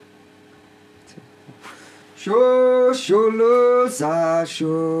Shosholoza,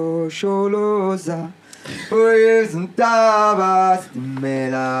 shosholoza. Pues tabas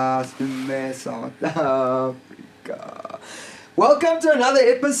melas me South Africa. Welcome to another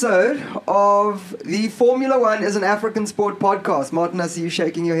episode of the Formula One is an African Sport podcast. Martin, I see you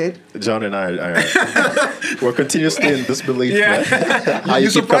shaking your head. John and I we're continuously in disbelief. Yeah. How you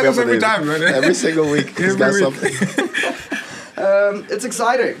surprise us every time, man. Every single week, he's got something. It's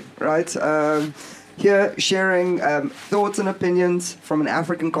exciting, right? Here, sharing thoughts and opinions from an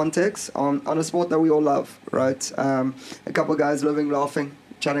African context on a sport that we all love, right? A couple of guys living, laughing,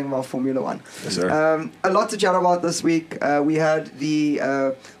 chatting about Formula One. Yes, sir. A lot to chat about this week. We had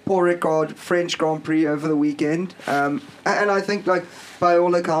the Paul Ricard French Grand Prix over the weekend. And I think, like, by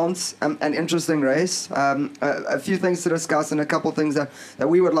all accounts, an interesting race. A few things to discuss and a couple things that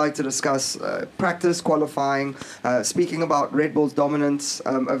we would like to discuss. Practice, qualifying, speaking about Red Bull's dominance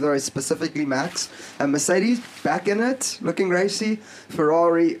over the race, specifically Max. Mercedes, back in it, looking racy.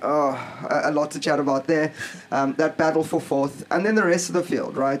 Ferrari, a lot to chat about there. That battle for fourth. And then the rest of the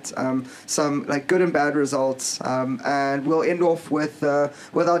field, right? Some like good and bad results. And we'll end off with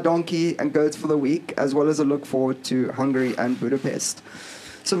our donkey and goats for the week, as well as a look forward to Hungary and Budapest.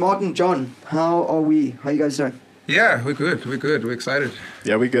 So Martin, John, how are we? How you guys doing? Yeah, we're good. We're excited.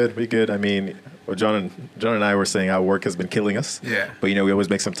 Yeah, we good. I mean, well, John and I were saying how work has been killing us. Yeah. But we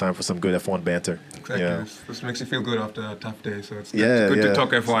always make some time for some good F1 banter. Exactly. Yeah. This makes you feel good after a tough day. So it's good to talk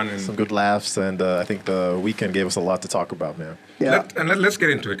F1 and some good laughs, and I think the weekend gave us a lot to talk about, man. Yeah. Let's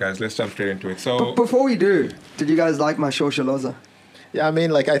get into it, guys. Let's jump straight into it. So before we do, did you guys like my Shosholoza? Yeah, I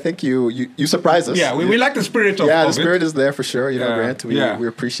mean, like, I think you surprised us. Yeah, we like the spirit of it. Yeah, the spirit is there for sure. Grant, we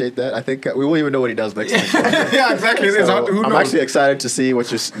appreciate that. I think we won't even know what he does next week. Yeah, exactly. So I'm actually excited to see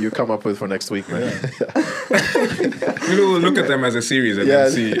what you come up with for next week, man. We'll look at them as a series and then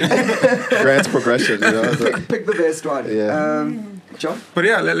see Grant's progression. Pick the best one. Yeah. John? But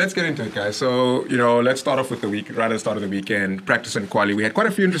yeah, let's get into it, guys. So, let's start off with the week, rather start of the weekend, practice and quali. We had quite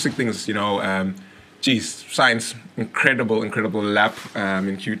a few interesting things, Sainz, incredible lap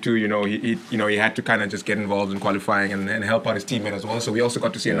in Q2. He had to kind of just get involved in qualifying and help out his teammate as well. So we also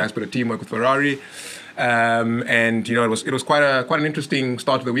got to see a nice bit of teamwork with Ferrari, and it was quite an interesting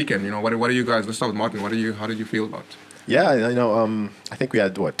start to the weekend. What are you guys? Let's start with Martin. How did you feel about it? Yeah, I think we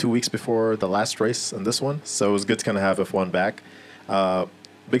had 2 weeks before the last race and this one, so it was good to kind of have F1 back.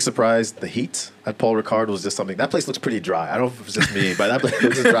 Big surprise, the heat at Paul Ricard was just something. That place looks pretty dry. I don't know if it's just me, but that place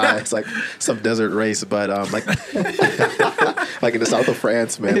looks dry. It's like some desert race, but like like in the south of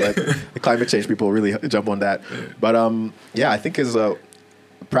France, man. Like the climate change people really jump on that. But I think his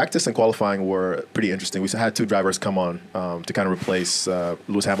practice and qualifying were pretty interesting. We had two drivers come on to kind of replace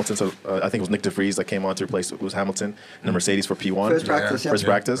Lewis Hamilton. So I think it was Nick de Vries that came on to replace Lewis Hamilton in the Mercedes for P1. First practice, First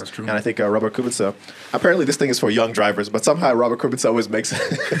practice. That's true. And I think Robert Kubica, apparently this thing is for young drivers, but somehow Robert Kubica always makes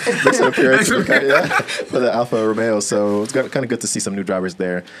an appearance for the Alfa Romeo. So it's kind of good to see some new drivers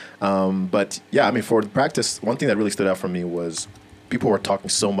there. But yeah, I mean, for the practice, one thing that really stood out for me was people were talking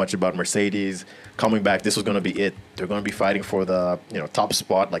so much about Mercedes coming back. This was going to be it. They're going to be fighting for the top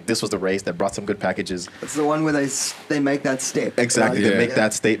spot. Like, this was the race that brought some good packages. It's the one where they make that step. Exactly. They make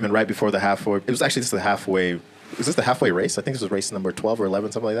that statement right before the halfway. It was actually just the halfway. Is this the halfway race? I think this was race number 12 or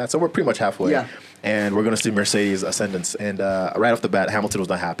 11, something like that. So we're pretty much halfway. Yeah. And we're going to see Mercedes ascendance. And right off the bat, Hamilton was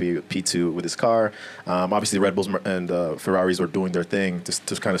not happy with P2 with his car. Obviously, Red Bulls and Ferraris were doing their thing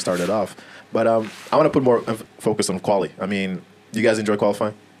to kind of start it off. But I want to put more focus on quali. I mean, you guys enjoy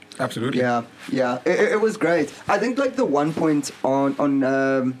qualifying? Absolutely. Yeah. It was great. I think like the one point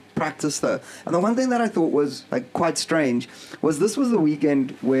on practice though, and the one thing that I thought was like quite strange was this was the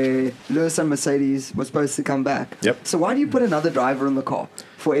weekend where Lewis and Mercedes were supposed to come back. Yep. So why do you put another driver in the car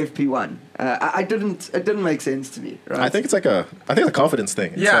for FP1? It didn't make sense to me. Right? I think it's a confidence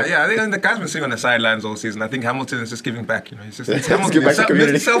thing. I think the guy's been sitting on the sidelines all season. I think Hamilton is just giving back. It's Hamilton, give back to the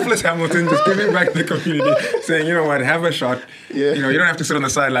community. Selfless Hamilton just giving back to the community, saying, have a shot. Yeah. You don't have to sit on the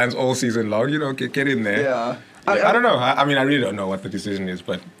sidelines all season long. Get in there. Yeah. I don't know. I mean, I really don't know what the decision is,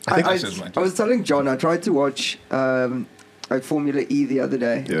 but I think that's just my. I was telling John, I tried to watch like Formula E the other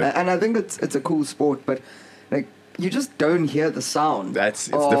day, and I think it's a cool sport, but like you just don't hear the sound. It's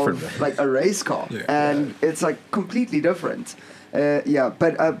of, different, man. Like a race car, and it's like completely different. But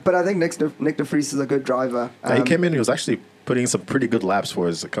I think Nick de Vries is a good driver. He came in. He was actually putting in some pretty good laps for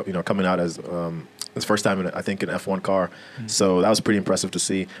his, coming out as his first time in an F1 car. So that was pretty impressive to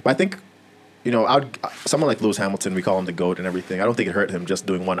see. But I think someone like Lewis Hamilton, we call him the GOAT and everything. I don't think it hurt him just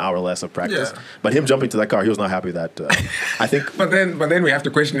doing 1 hour less of practice. Yeah. But him jumping to that car, he was not happy that. I think. But then we have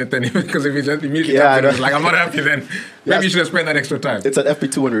to question it then because if he just immediately it's like I'm not happy, then maybe you should have spent that extra time. It's at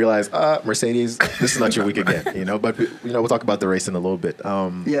FP2 when we realize, Mercedes, this is not your week again. But we'll talk about the race in a little bit.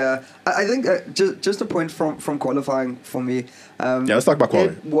 I think just a point from qualifying for me. Let's talk about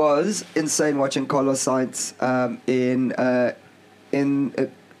qualifying. It was insane watching Carlos Sainz in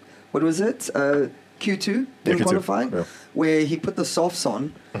what was it? Q2 in qualifying, where he put the softs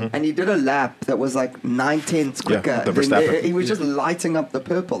on and he did a lap that was like 9/10 quicker. He was just lighting up the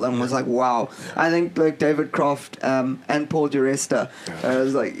purple and was like, wow. I think like David Croft and Paul Di Resta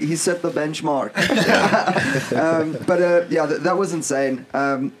was like, he set the benchmark. That was insane.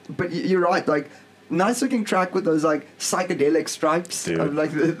 But you're right, like, nice looking track with those like psychedelic stripes,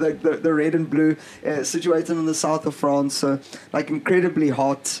 like the red and blue, situated in the south of France. So like incredibly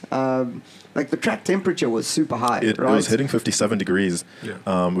hot. Like the track temperature was super high. It was hitting 57 degrees,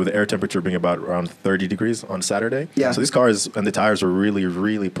 with the air temperature being about around 30 degrees on Saturday. Yeah. So these cars and the tires were really,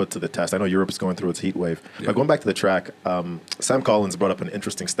 really put to the test. I know Europe is going through its heat wave. Yeah. But going back to the track, Sam Collins brought up an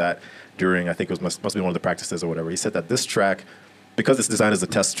interesting stat during, I think it must be one of the practices or whatever. He said that this track, because it's designed as a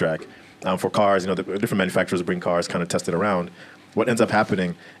test track for cars, the different manufacturers bring cars kind of tested around. What ends up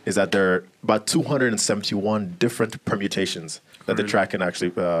happening is that there are about 271 different permutations that the track can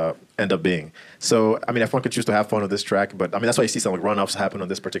actually end up being. So, I mean, F1 could choose to have fun with this track, but I mean, that's why you see some like run-offs happen on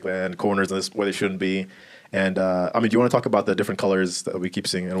this particular end, corners where they shouldn't be. And I mean, do you want to talk about the different colors that we keep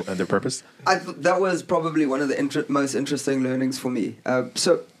seeing and their purpose? That was probably one of the most interesting learnings for me.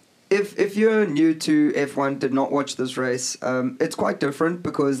 So, If you're new to F1, did not watch this race, it's quite different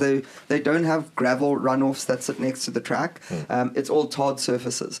because they don't have gravel runoffs that sit next to the track. It's all tarred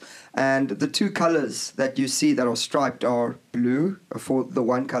surfaces. And the two colors that you see that are striped are blue for the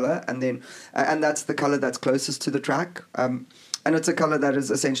one color, and that's the color that's closest to the track. And it's a color that is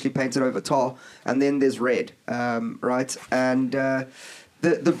essentially painted over tar. And then there's red, right? And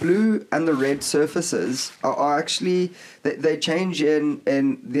the blue and the red surfaces are actually, they change in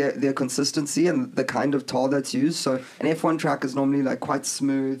their consistency and the kind of tar that's used. So an F1 track is normally like quite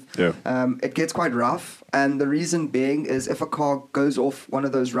smooth. Yeah. It gets quite rough. And the reason being is if a car goes off one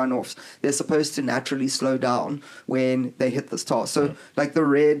of those runoffs, they're supposed to naturally slow down when they hit this tar. So like the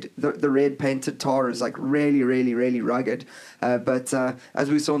red painted tar is like really, really, really rugged. But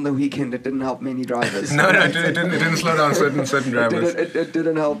as we saw on the weekend, it didn't help many drivers. It didn't slow down certain drivers. It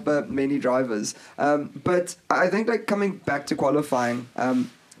didn't help many drivers. But I think like coming back to qualifying,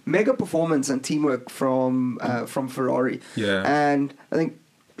 mega performance and teamwork from Ferrari. Yeah. And I think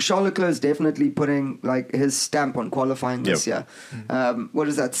Charles Leclerc is definitely putting like his stamp on qualifying this year. What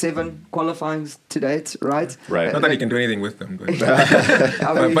is that? 7 qualifyings to date, right? Right. Not that he can do anything with them, but,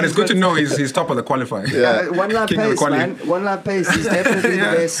 but it's good to know he's top of the qualifying. Yeah. One lap pace, man. 1 lap pace. He's definitely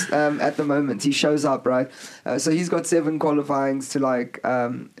the best at the moment. He shows up, right? So he's got 7 qualifyings to like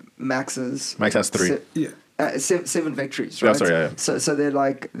Max's. Max has 3. 7 victories, right? So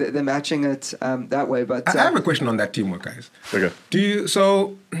they're matching it that way. But I have a question on that teamwork, guys. Okay.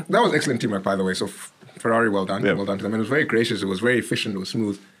 So that was excellent teamwork, by the way. So Ferrari, well done, well done to them. And it was very gracious. It was very efficient. It was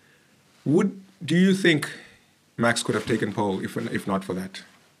smooth. Do you think Max could have taken pole if not for that?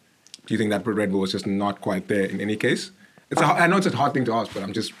 Do you think that Red Bull was just not quite there in any case? I know it's a hard thing to ask, but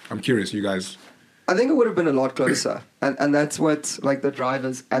I'm curious. You guys. I think it would have been a lot closer, and that's what like the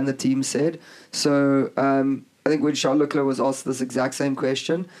drivers and the team said. So I think when Charles Leclerc was asked this exact same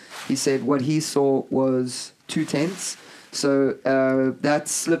question, he said what he saw was 2/10. So that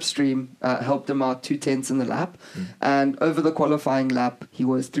slipstream helped him out 2/10 in the lap, and over the qualifying lap he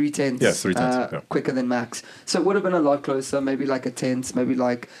was 3/10 quicker than Max. So it would have been a lot closer, maybe like a tenth, maybe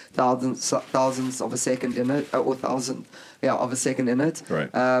like thousandths of a second in it, or of a second in it.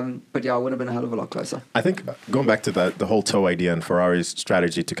 Right. But yeah, it would have been a hell of a lot closer. I think going back to the whole toe idea and Ferrari's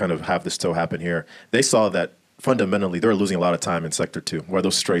strategy to kind of have this toe happen here, they saw that fundamentally they're losing a lot of time in sector 2 where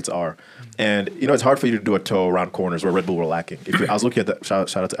those straights are, and it's hard for you to do a toe around corners where Red Bull were lacking. I was looking at that,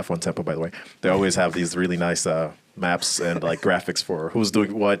 shout out to F1 Tempo, by the way. They always have these really nice maps and like graphics for who's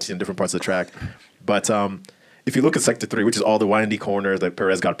doing what in different parts of the track. But if you look at sector 3, which is all the windy corners that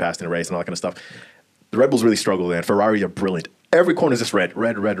Perez got past in a race and all that kind of stuff, the Red Bulls really struggle there, and Ferrari are brilliant. Every corner is just red,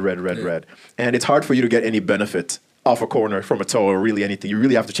 and it's hard for you to get any benefit off a corner from a toe or really anything. You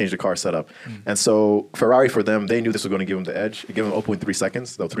really have to change the car setup. And so Ferrari, for them, they knew this was going to give them the edge. It gave them 0.3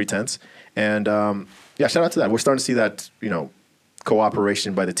 seconds, so 3/10. And shout out to that. We're starting to see that,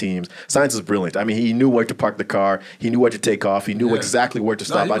 cooperation by the teams. Sainz is brilliant. I mean, he knew where to park the car. He knew where to take off. He knew exactly where to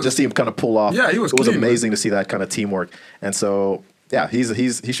stop. I just see him kind of pull off. Yeah, he was It was clean, amazing to see that kind of teamwork. And so yeah, he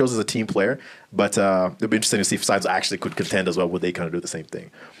shows as a team player, but it'll be interesting to see if Sainz actually could contend as well. Would they kind of do the same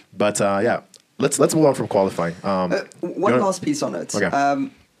thing? But yeah, let's move on from qualifying. One last piece on it. Okay.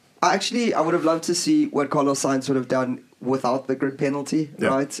 Actually, I would have loved to see what Carlos Sainz would have done without the grid penalty,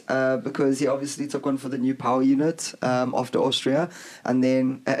 right? Because he obviously took one for the new power unit after Austria, and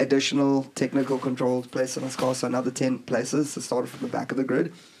then additional technical controls placed on his car, so another 10 places to start from the back of the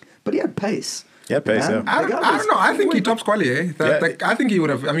grid. But he had pace. Yeah, pace. Yeah. I don't know. I think he tops quali. I think he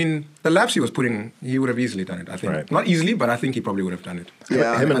would have. I mean, the laps he was putting, he would have easily done it. I think not easily, but I think he probably would have done it.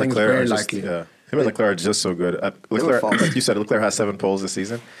 Yeah, him and Leclerc are just, him and Leclerc are just so good. Leclerc, like you said, Leclerc has 7 poles this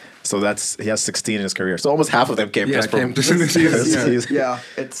season. So he has 16 in his career. So almost half of them came just from it's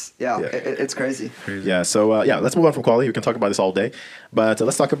crazy. Yeah, so let's move on from quali. We can talk about this all day. But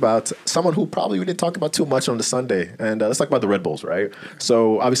let's talk about someone who probably we didn't talk about too much on the Sunday. And let's talk about the Red Bulls, right?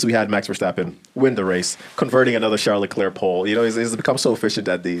 So obviously we had Max Verstappen win the race, converting another Charles Leclerc pole. You know, he's become so efficient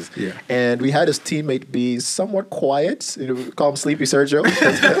at these. Yeah. And we had his teammate be somewhat quiet. You know, we call him Sleepy Sergio.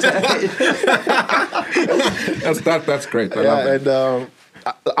 That's great. I love it. And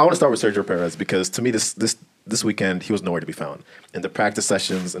I want to start with Sergio Perez because to me this weekend he was nowhere to be found in the practice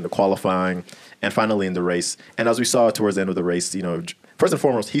sessions, in the qualifying, and finally in the race. And as we saw towards the end of the race, you know, first and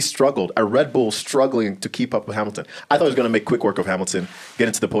foremost, he struggled. A Red Bull struggling to keep up with Hamilton. I thought he was going to make quick work of Hamilton, get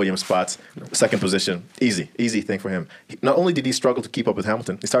into the podium spots, second position, easy thing for him. Not only did he struggle to keep up with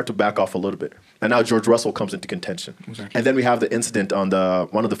Hamilton, he started to back off a little bit. And now George Russell comes into contention. Exactly. And then we have the incident on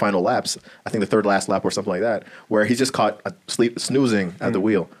one of the final laps, I think the third last lap or something like that, where he's just caught snoozing at the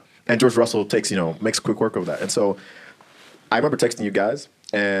wheel. And George Russell makes quick work of that. And so I remember texting you guys,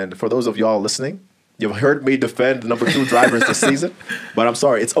 and for those of y'all listening, you've heard me defend number 2 drivers this season, but I'm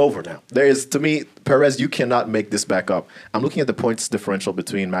sorry, it's over now. To me, Perez, you cannot make this back up. I'm looking at the points differential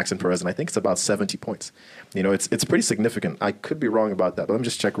between Max and Perez, and I think it's about 70 points. You know, it's pretty significant. I could be wrong about that, but let me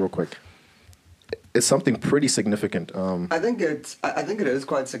just check real quick. It's something pretty significant. I think it is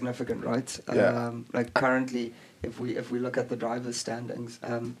quite significant, right? Yeah. Like currently, if we look at the drivers' standings,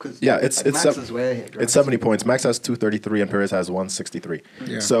 because it's Max is way ahead. Right? It's 70 points. Max has 233 and Perez has 163.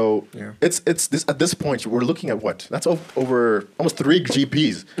 Yeah. So it's this at this point we're looking at what? That's over almost 3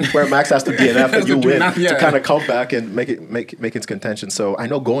 GPs where Max has to DNF and you win to kind of come back and make its contention. So I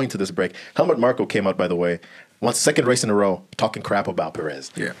know going to this break, Helmut Marko came out, by the way, second race in a row talking crap about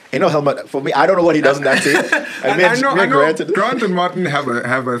Perez. Yeah. You know, Helmut, for me, I don't know what he does in that team. I know Grant and Martin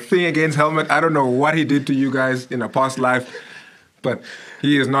have a thing against Helmut. I don't know what he did to you guys in a past life, but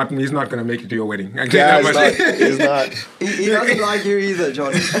he's not going to make it to your wedding. He's not. He doesn't like you either,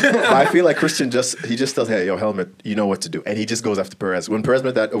 John. I feel like Christian just tells, hey, yo, Helmut, you know what to do. And he just goes after Perez. When Perez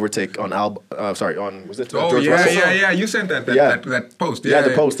made that overtake on George Russell? Yeah, you sent that post. Yeah,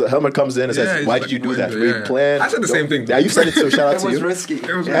 the post. Helmut comes in and says, why did you do that? We planned. I said the same thing. Yeah, you said it, so shout out to you. It was risky.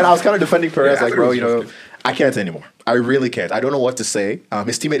 And I was kind of defending Perez, like, bro, you know, I can't anymore. I really can't. I don't know what to say.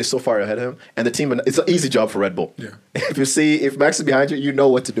 His teammate is so far ahead of him, and the team. It's an easy job for Red Bull. Yeah. If Max is behind you, you know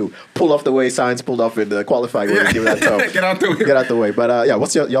what to do. Pull off the way Sainz pulled off in the qualifying. Give that toe. Get out the way. Get out the way. But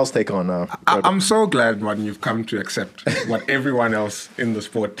what's y'all's take on? I'm so glad, Martin, you've come to accept what everyone else in the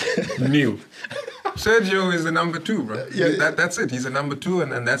sport knew. Sergio is the number 2, bro. Yeah. That's it. He's a number 2,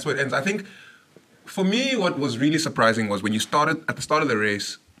 and that's what ends. I think, for me, what was really surprising was when you started at the start of the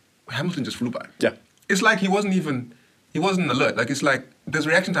race, Hamilton just flew by. Yeah. It's like he wasn't alert. Like, it's like there's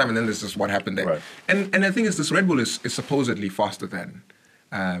reaction time and then there's just what happened there. Right. And the thing is, this Red Bull is supposedly faster than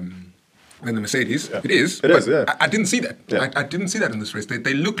the Mercedes. Yeah. It is. I didn't see that. Yeah. I didn't see that in this race.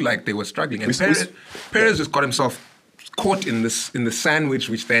 They looked like they were struggling. And Perez just got himself caught in the sandwich,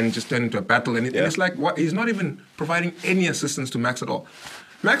 which then just turned into a battle. And it's like, what? He's not even providing any assistance to Max at all.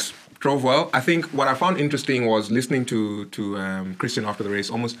 Max drove well. I think what I found interesting was listening to Christian after the race.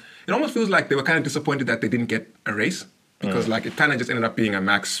 It almost feels like they were kind of disappointed that they didn't get a race because like it kind of just ended up being a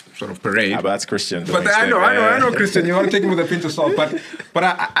Max sort of parade. Yeah, but that's Christian. But I know, Christian. You want to take him with a pinch of salt, but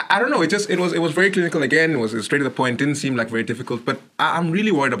I don't know. It was very clinical again. It was straight to the point. Didn't seem like very difficult. But I'm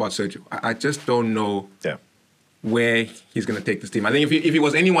really worried about Sergio. I just don't know where he's going to take this team. I think if he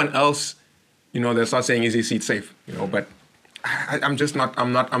was anyone else, you know, they'll start saying, is his seat safe? You know, but I'm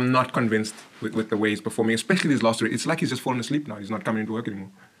not convinced with the way he's performing, especially these last 3. It's like he's just fallen asleep now. He's not coming into work anymore.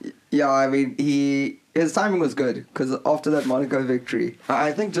 Yeah, I mean, his timing was good because after that Monaco victory,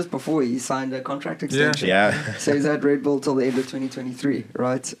 I think just before he signed a contract extension. Yeah. So he's at Red Bull till the end of 2023,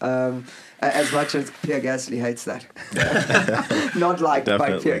 right? As much as Pierre Gasly hates that. Not liked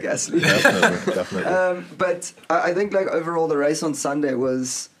by Pierre Gasly. Definitely. But I think like overall the race on Sunday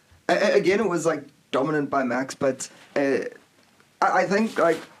was, again, it was like dominant by Max, but I think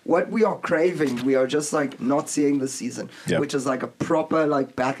like what we are craving, we are just like not seeing this season, which is like a proper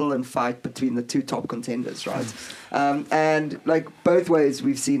like battle and fight between the two top contenders, right? And like both ways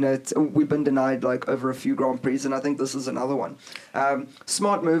we've seen it. We've been denied like over a few Grand Prix, and I think this is another one.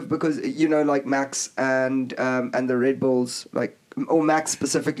 Smart move because like Max and the Red Bulls, like, or Max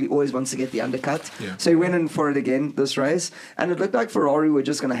specifically, always wants to get the undercut. Yeah. So he went in for it again this race, and it looked like Ferrari were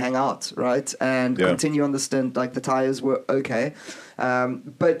just going to hang out, right, and continue on the stint. Like the tires were okay,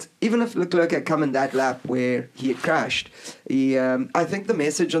 but even if Leclerc had come in that lap where he had crashed, I think the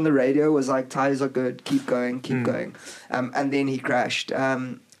message on the radio was like, tires are good, keep going, and then he crashed.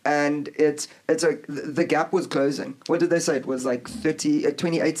 And the gap was closing. What did they say? It was like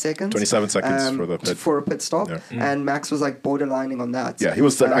 28 seconds? 27 seconds for a pit stop. Yeah. And Max was like borderlining on that. Yeah, he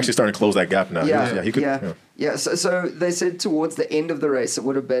was actually starting to close that gap now. Yeah. So they said towards the end of the race it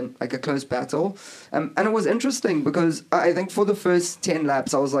would have been like a close battle. And it was interesting because I think for the first 10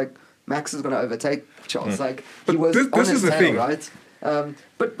 laps I was like, Max is going to overtake Charles. Like, he was this on his is the tail, thing. right?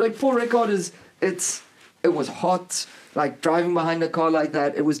 But like Paul Ricard it was hot. Like driving behind a car like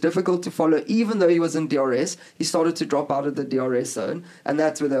that, it was difficult to follow. Even though he was in DRS, he started to drop out of the DRS zone, and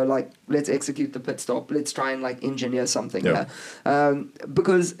that's where they were like, "Let's execute the pit stop. Let's try and like engineer something here,"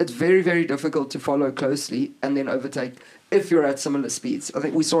 because it's very, very difficult to follow closely and then overtake if you're at similar speeds. I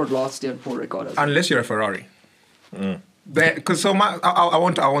think we saw it last year in Paul Ricard. Unless you're a Ferrari. Because I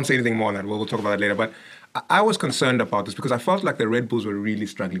won't say anything more on that. We'll talk about that later. But I was concerned about this because I felt like the Red Bulls were really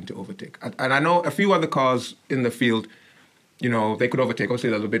struggling to overtake. And I know a few other cars in the field, they could overtake.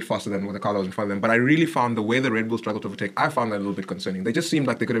 Obviously, they're a little bit faster than the car that was in front of them. But I really found the way the Red Bulls struggled to overtake, I found that a little bit concerning. They just seemed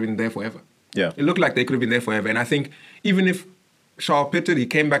like they could have been there forever. Yeah. It looked like they could have been there forever. And I think even if Charles pitted, he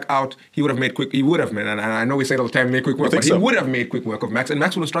came back out, he would have made and I know we say it all the time, make quick work, but he would have made quick work of Max, and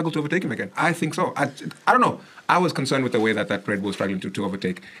Max would have struggled to overtake him again. I think so. I don't know. I was concerned with the way that Red Bull was struggling to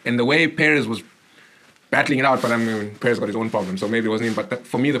overtake. And the way Perez was battling it out, but I mean, Perez got his own problem, so maybe it wasn't him. But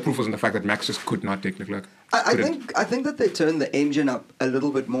for me, the proof was in the fact that Max just could not take Leclerc. I think that they turned the engine up a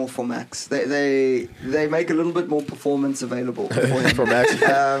little bit more for Max. They make a little bit more performance available for him for Max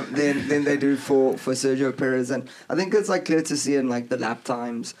than they do for Sergio Perez, and I think it's like clear to see in like the lap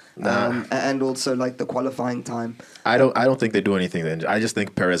times and also like the qualifying time. I don't think they do anything then. I just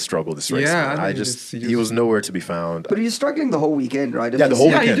think Perez struggled this race. Yeah, he was nowhere to be found. But he was struggling the whole weekend, right? The whole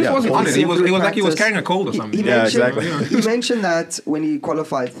weekend. He just wasn't on it. It was like he was carrying a cold or something. Exactly. He mentioned that when he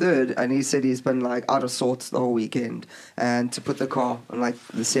qualified third, and he said he's been like out of sorts the whole weekend, and to put the car on like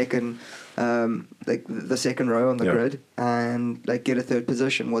the second row on the grid and like get a third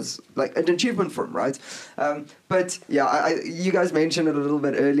position was like an achievement for him, right? But yeah, you guys mentioned it a little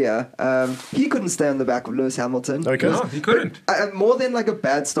bit earlier. He couldn't stay on the back of Lewis Hamilton. Okay. No, he couldn't. More than like a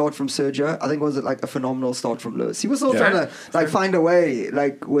bad start from Sergio, I think was it like a phenomenal start from Lewis. He was still trying to like find a way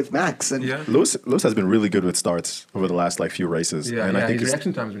like with Max, and Lewis has been really good with starts over the last like few races. Yeah, and I think his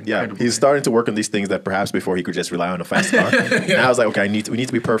reaction time's been incredible. he's starting to work on these things that perhaps before he could just rely on a fast car. Now it's like, okay, we need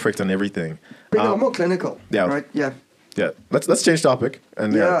to be perfect on everything. But more clinical. Yeah. Right. Yeah. Yeah. Let's change topic.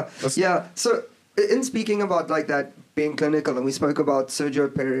 And So in speaking about like that being clinical, and we spoke about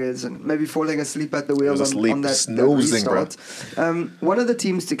Sergio Perez and maybe falling asleep at the wheel on that restart. One of the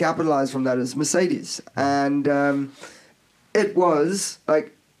teams to capitalize from that is Mercedes, and it was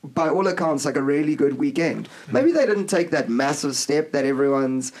like, by all accounts, like a really good weekend. Maybe they didn't take that massive step that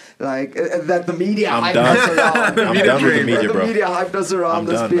everyone's like, that the media hyped us around. I'm done with the media, bro. The media hyped us around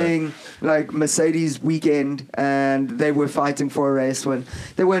this being like Mercedes weekend, and they were fighting for a race when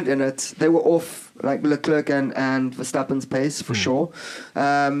they weren't in it. They were off like Leclerc and Verstappen's pace for sure.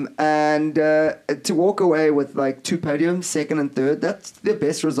 And to walk away with like 2 podiums, second and third, that's their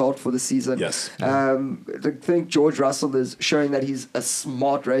best result for the season. Yes. I think George Russell is showing that he's a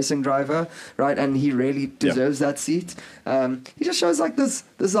smart racing driver, right? And he really deserves that seat. He just shows like this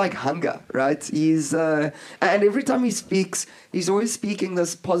like hunger, right? He's and every time he speaks, he's always speaking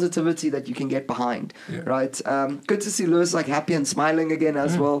this positivity that you can get behind, right? Good to see Lewis like happy and smiling again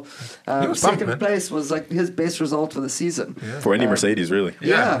as well. Second place was like his best result for the season. For any Mercedes, really.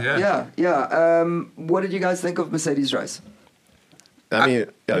 Yeah. What did you guys think of Mercedes' race? I mean,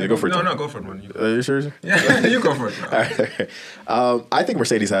 you go for it. No, go for it, man. Are you sure? Yeah, you go for it. All right, okay. I think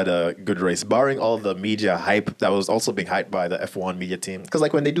Mercedes had a good race, barring all the media hype that was also being hyped by the F1 media team. Because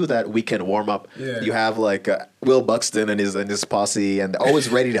like when they do that weekend warm up, you have like Will Buxton and his posse, and they're always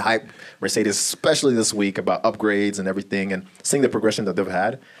ready to hype Mercedes, especially this week about upgrades and everything, and seeing the progression that they've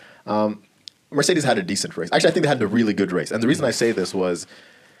had. Mercedes had a decent race. Actually, I think they had a really good race, and the reason I say this was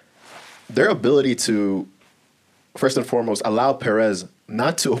their ability to, first and foremost, allow Perez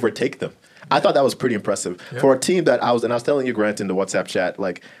not to overtake them. I thought that was pretty impressive for a team that I was telling you, Grant, in the WhatsApp chat,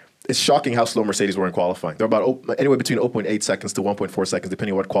 like, it's shocking how slow Mercedes were in qualifying. They're about anywhere between 0.8 seconds to 1.4 seconds,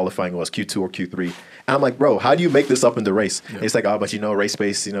 depending on what qualifying was, Q2 or Q3. And I'm like, bro, how do you make this up in the race? And it's like, oh, but race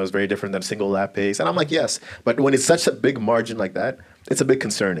pace, is very different than single lap pace. And I'm like, yes. But when it's such a big margin like that, it's a bit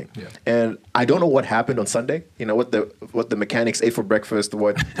concerning. Yeah. And I don't know what happened on Sunday. What the mechanics ate for breakfast,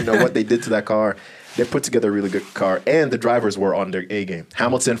 what they did to that car. They put together a really good car, and the drivers were on their A game.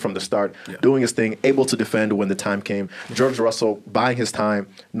 Hamilton from the start, doing his thing, able to defend when the time came. George Russell buying his time,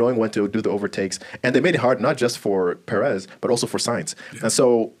 knowing when to do the overtakes, and they made it hard not just for Perez but also for Sainz. Yeah. And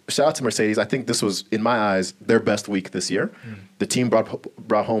so, shout out to Mercedes. I think this was, in my eyes, their best week this year. The team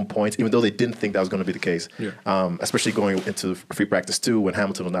brought home points, even though they didn't think that was going to be the case. Yeah. Especially going into free practice 2 when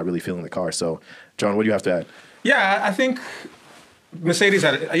Hamilton was not really feeling the car. So, John, what do you have to add? Yeah, I think Mercedes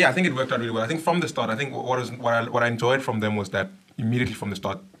I think it worked out really well. I think from the start, I think what I enjoyed from them was that immediately from the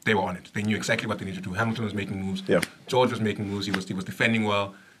start they were on it. They knew exactly what they needed to do. Hamilton was making moves. Yeah. George was making moves. He was defending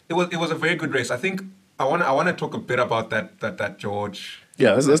well. It was a very good race. I think I want to talk a bit about that George.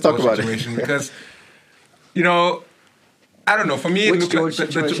 Yeah, let's talk about situation because I don't know. For me, it looked like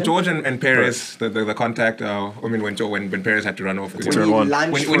the George and Perez, the contact. When Perez had to run off. When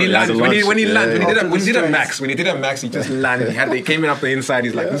he did a max, he just landed. He came in up the inside.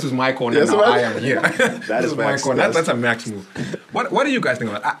 He's like, "This is my corner. Now I am here. That is my corner. That's a max move." What do you guys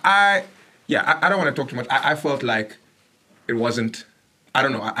think about it? I don't want to talk too much. I felt like it wasn't. I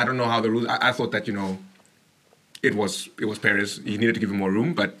don't know. I don't know how the rules. I thought that it was Perez. He needed to give him more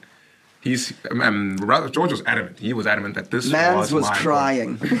room, but. George was adamant. He was adamant that this was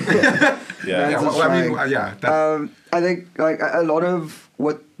crying. I think like a lot of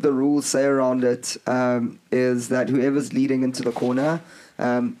what the rules say around it is that whoever's leading into the corner,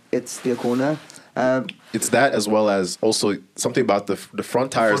 it's their corner. It's that, as well as also something about the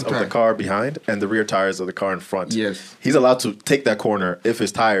front tires of the car behind and the rear tires of the car in front. Yes, he's allowed to take that corner if their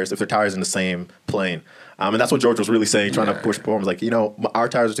tires in the same plane. And that's what George was really saying, trying to push forward. Like, our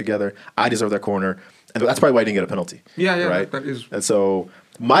tires are together. I deserve that corner. And that's probably why he didn't get a penalty. Yeah, right? That is. And so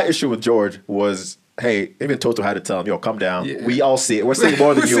my issue with George was, hey, even Toto had to tell him, calm down. Yeah. We all see it. We're seeing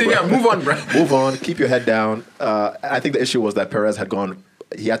more than you, bro. Move on, bro. Move on. Keep your head down. I think the issue was that Perez had gone.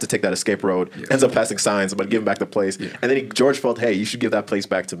 He had to take that escape road. Yeah. Ends up passing Sainz, but giving back the place. Yeah. And then George felt, hey, you should give that place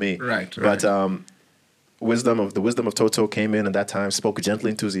back to me. Right. But the wisdom of Toto came in at that time, spoke gently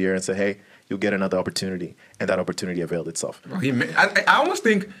into his ear, and said, hey, you'll get another opportunity, and that opportunity availed itself. Well, I almost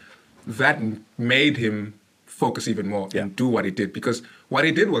think that made him focus even more and do what he did, because what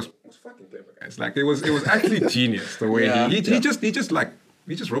he did was fucking clever, guys. Like it was actually genius the way he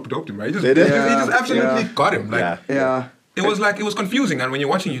just rope-a-doped him, right? He just absolutely got him. Like, It was confusing, and when you're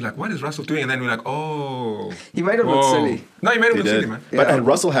watching, you're like, "What is Russell doing?" And then we're like, "Oh." He made it look silly. No, he made it look silly, man. But and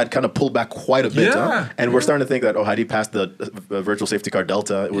Russell had kind of pulled back quite a bit, and we're starting to think that had he passed the virtual safety car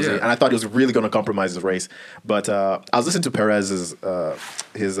Delta, and I thought he was really going to compromise his race. But I was listening to Perez's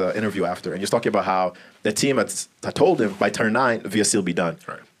his interview after, and he was talking about how the team had told him by turn 9 VSC will be done.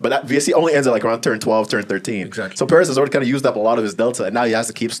 Right. But that VSC only ends at like around turn 12, turn 13. Exactly. So Perez has already kind of used up a lot of his Delta, and now he has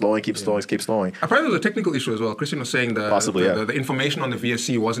to keep slowing. Apparently there was a technical issue as well. Christian was saying the information on the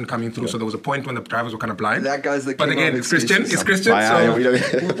VSC wasn't coming through, so there was a point when the drivers were kind of blind. That guy's the king. But again, it's Christian, so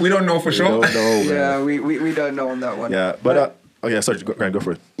we don't know for sure. We don't know on that one. Yeah, but sorry, go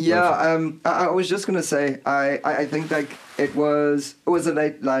for it. Yeah, I was just gonna say, I think like it was a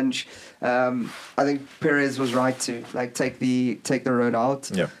late lunch. I think Perez was right to take the road out.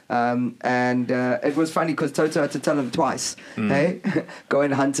 Yeah. And it was funny because Toto had to tell him twice, hey, go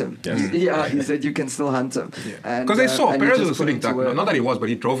and hunt him. Yes. Yeah, he said you can still hunt him. Because they saw Perez was sitting duck. Not that he was, but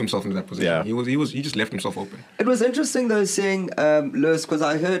he drove himself into that position. Yeah. He just left himself open. It was interesting though seeing Lewis, because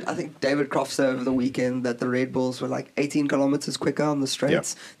I think David Croft said over the weekend that the Red Bulls were like 18 kilometers quicker on the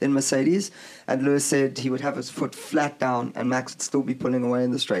straights than Mercedes, and Lewis said he would have his foot flat down and Max would still be pulling away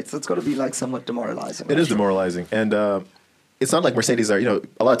in the straights. That's got to be somewhat demoralizing. It is demoralizing, and it's not like Mercedes are.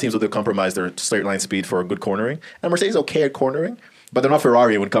 A lot of teams will compromise their straight line speed for a good cornering, and Mercedes okay at cornering, but they're not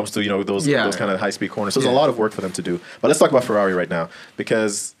Ferrari when it comes to those kind of high speed corners. So there's a lot of work for them to do. But let's talk about Ferrari right now,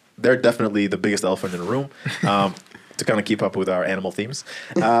 because they're definitely the biggest elephant in the room to kind of keep up with our animal themes.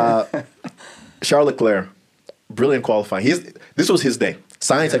 Charles Leclerc, brilliant qualifying. This was his day.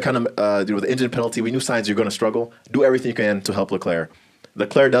 Sainz had kind of with the engine penalty. We knew Sainz, you're going to struggle. Do everything you can to help Leclerc.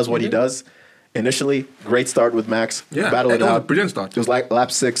 Leclerc does what he does. Initially, great start with Max. Battle it out. Brilliant start. It was like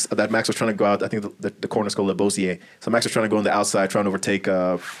lap 6 that Max was trying to go out. I think the corner's called Le Beausier. So Max was trying to go on the outside, trying to overtake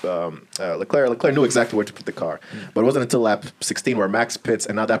Leclerc. Leclerc knew exactly where to put the car. But it wasn't until lap 16 where Max pits,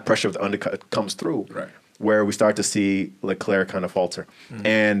 and now that pressure of the undercut comes through. Right. where we start to see Leclerc kind of falter.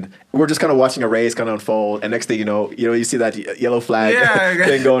 And we're just kind of watching a race kind of unfold. And next thing you see that yellow flag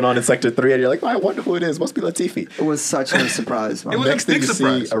thing going on in Sector 3. And you're like, oh, I wonder who it is. Must be Latifi. It was such a surprise, man. It was Next a thing big you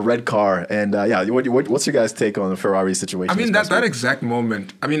surprise. see a red car. And what's your guys' take on the Ferrari situation? I mean, that exact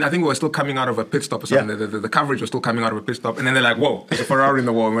moment. I mean, I think we were still coming out of a pit stop or something. Yeah. The coverage was still coming out of a pit stop. And then they're like, whoa, there's a Ferrari in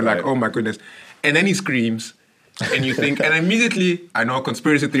the wall. And we're like, oh my goodness. And then he screams. And you think, and immediately, I know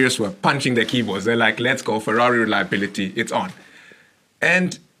conspiracy theorists were punching their keyboards. They're like, let's go, Ferrari reliability, it's on.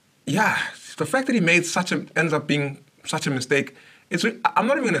 And yeah, the fact that he made ends up being such a mistake, I'm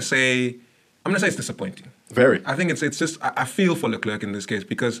not even going to say, I'm going to say it's disappointing. Very. I think it's just, I feel for Leclerc in this case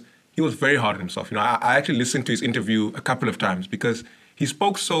because he was very hard on himself. I actually listened to his interview a couple of times because he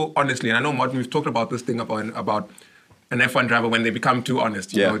spoke so honestly. And I know, Martin, we've talked about this thing about an F1 driver when they become too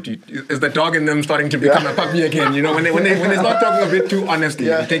honest. You know, is the dog in them starting to become a puppy again? You know, when they start talking a bit too honestly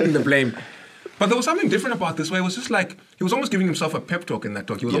and taking the blame. But there was something different about this way. It was just like he was almost giving himself a pep talk in that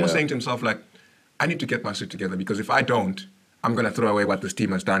talk. He was almost saying to himself like, I need to get my shit together because if I don't, I'm going to throw away what this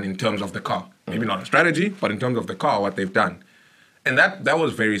team has done in terms of the car. Maybe not a strategy, but in terms of the car, what they've done. And that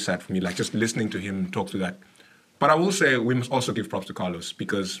was very sad for me, like just listening to him talk to that. But I will say we must also give props to Carlos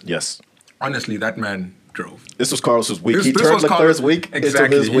because honestly, that man drove. This was Carlos's week. He turned Leclerc's week into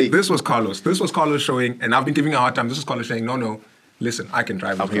his week. This was Carlos. This was Carlos showing, and I've been giving a hard time. This is Carlos saying, no, listen, I can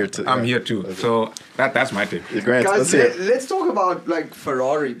drive. I'm here too. Okay. So that's my take. Grant, guys, let's talk about like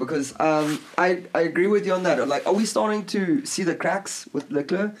Ferrari because I agree with you on that. Like, are we starting to see the cracks with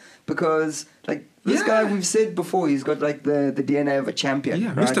Leclerc? Because like this guy, we've said before, he's got like the DNA of a champion.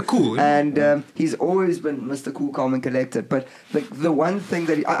 Yeah, right? Mr. Cool. And he's always been Mr. Cool, calm and collected. But like the one thing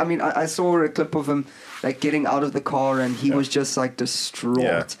that I saw a clip of him like getting out of the car and he was just like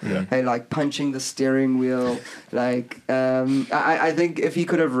distraught. Hey, like punching the steering wheel. Like I think if he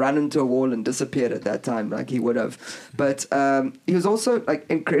could have run into a wall and disappeared at that time, like he would have. But he was also like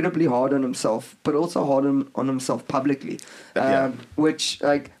incredibly hard on himself, but also hard on himself publicly, which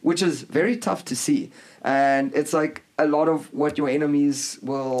is very tough to see. And it's like a lot of what your enemies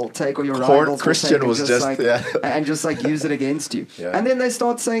will take or your rivals Christian will was take and just like use it against you. And then they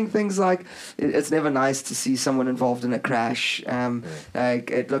start saying things like, it's never nice to see someone involved in a crash. Like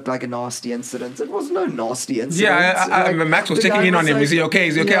it looked like a nasty incident. It was no nasty incident. Yeah, Max was checking in on him. Is he okay?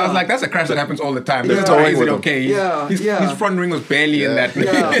 Is he okay? I was like, that's a crash that happens all the time. Is it okay? His front ring was barely in that.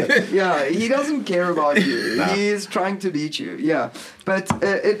 He doesn't care about you. He's trying to beat you. But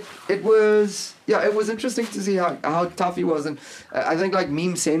it was interesting to see how tough he was, and I think like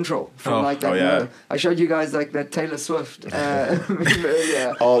meme central from I showed you guys like that Taylor Swift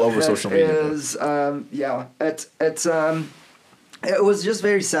all over social media. It was just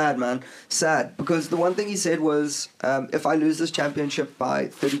very sad, man. Sad because the one thing he said was, if I lose this championship by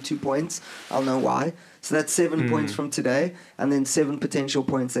 32 points, I'll know why. So that's 7 points from today, and then 7 potential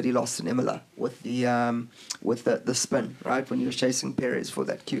points that he lost in Imola with the spin, right, when he was chasing Perez for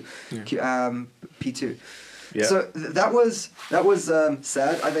that P2. Yeah. So that was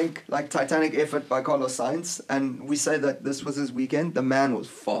sad. I think like titanic effort by Carlos Sainz, and we say that this was his weekend. The man was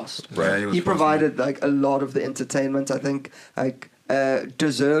fast. Right. He provided like a lot of the entertainment. I think like.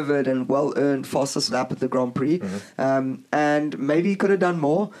 Deserved and well-earned fastest lap at the Grand Prix. And maybe he could have done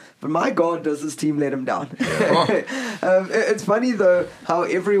more, but my God, does his team let him down. It's funny, though, how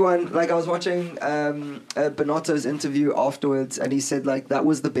everyone, like I was watching Bonotto's interview afterwards, and he said, like, that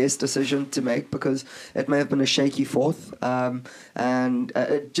was the best decision to make because it may have been a shaky fourth.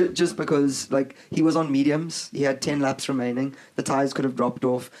 Just because, like, he was on mediums, he had 10 laps remaining, the tyres could have dropped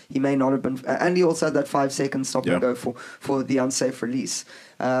off, he may not have been, and he also had that 5-second stop and go for the unsafe release.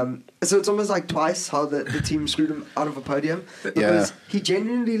 So it's almost like twice how the team screwed him out of a podium because he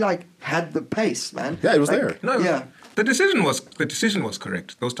genuinely like had the pace, man. Yeah, it was like, there. The decision was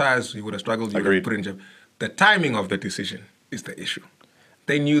correct. Those tires, you would have struggled. You would have put in jeopardy. The timing of the decision is the issue.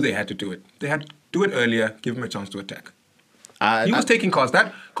 They knew they had to do it. They had to do it earlier. Give him a chance to attack. He was taking cars.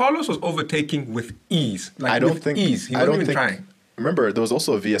 Carlos was overtaking with ease. Like, I don't think ease. He wasn't even trying. Remember, there was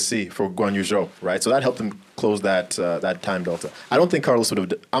also a VSC for Guan Yu Zhou, right? So that helped him close that time delta. I don't think Carlos would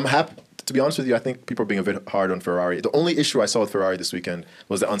have... I'm happy, to be honest with you, I think people are being a bit hard on Ferrari. The only issue I saw with Ferrari this weekend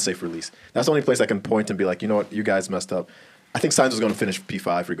was the unsafe release. That's the only place I can point and be like, you know what, you guys messed up. I think Sainz was going to finish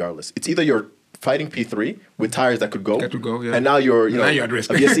P5 regardless. It's either you're fighting P3 with tires that could go, and now you're at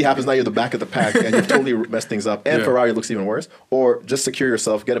risk. A VSC happens, now you're the back of the pack, and you've totally messed things up, and Ferrari looks even worse. Or just secure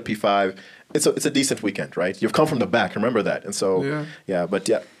yourself, get a P5. It's a decent weekend, right? You've come from the back, remember that. And so,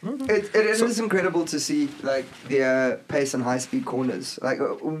 It is incredible to see, like, the pace and high-speed corners. Like,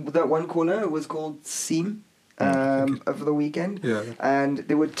 that one corner was called Seam. over the weekend. Yeah. And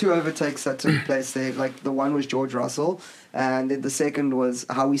there were 2 overtakes that took place there. Like the one was George Russell, and then the second was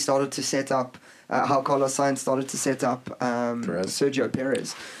how we started to set up. How Carlos Sainz started to set up Sergio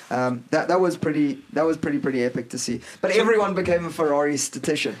Perez. That was pretty epic to see. But everyone became a Ferrari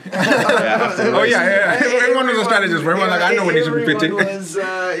statistician. Everyone was a strategist. Everyone I know when he should be pitting.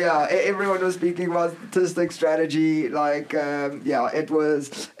 Everyone was speaking about statistics, strategy. It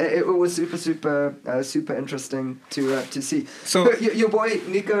was super interesting to see. So your boy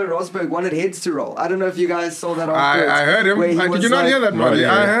Nico Rosberg wanted heads to roll. I don't know if you guys saw that. I heard him. Did you not hear that, buddy?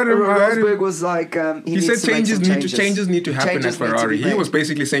 I heard him. Rosberg was like. He said changes need to happen at Ferrari. He was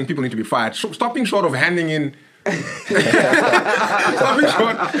basically saying people need to be fired. Stopping short of handing in. Stopping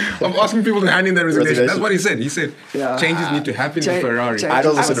short of asking people to hand in their resignation. That's what he said. He said changes need to happen in Ferrari. I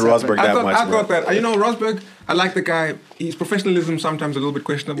don't listen to Rosberg that much. I thought that. Rosberg, I like the guy. His professionalism sometimes a little bit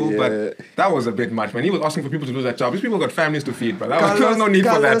questionable, but that was a bit much, man. He was asking for people to do that job. These people got families to feed, but there was no need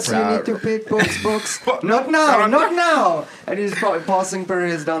for that. You need to pick books. Not now. And he's passing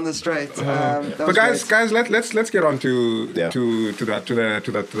Perez down the straight. But guys, let's get on to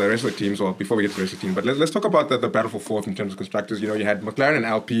the rest of the teams. Well, before we get to the rest of the team, but let's talk about the battle for fourth in terms of constructors. You had McLaren and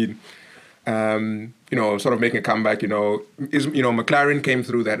Alpine. Sort of making a comeback. McLaren came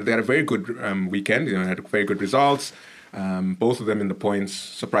through that. They had a very good weekend. Had very good results. Both of them in the points.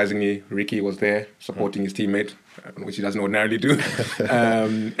 Surprisingly, Ricky was there supporting his teammate, which he doesn't ordinarily do.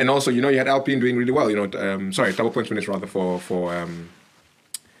 And also, you had Alpine doing really well. Double points finish rather for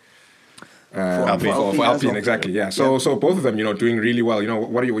Alpine, exactly. Yeah. So both of them, doing really well.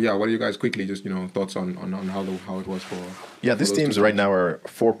 What are you guys quickly just thoughts on how it was for? Yeah, these teams right now are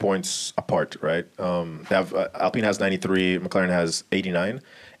 4 points apart, right? They have Alpine has 93, McLaren has 89,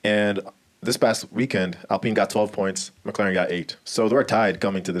 and this past weekend, Alpine got 12 points, McLaren got 8. So they're tied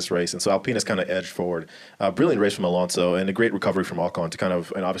coming to this race. And so Alpine has kind of edged forward. Brilliant race from Alonso and a great recovery from Ocon to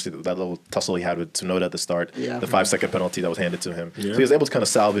and obviously that little tussle he had with Tsunoda at the start, the 5-second penalty that was handed to him. Yeah. So he was able to kind of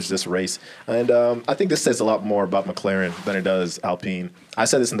salvage this race. And I think this says a lot more about McLaren than it does Alpine. I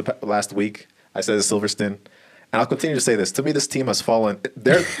said this in the last week. I said this Silverstone. And I'll continue to say this. To me, this team has fallen.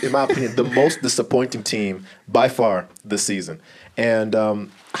 They're, in my opinion, the most disappointing team by far this season. And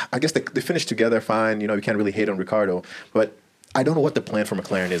I guess they finished together fine. You can't really hate on Ricciardo. But I don't know what the plan for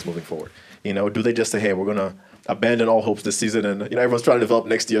McLaren is moving forward. Do they just say, hey, we're going to abandon all hopes this season and, everyone's trying to develop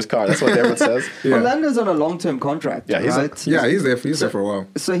next year's car. That's what everyone says. Yeah. Well, Lando's on a long-term contract, right? He's there for a while.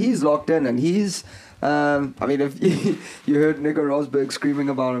 So he's locked in and he's... if you heard Nico Rosberg screaming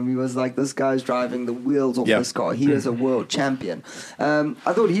about him, he was like, this guy's driving the wheels off this car. He is a world champion. I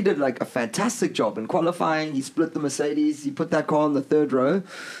thought he did a fantastic job in qualifying. He split the Mercedes. He put that car on the third row.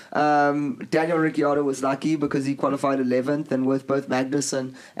 Daniel Ricciardo was lucky because he qualified 11th, and with both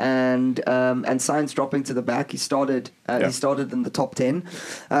Magnussen and Sainz dropping to the back, he started in the top 10.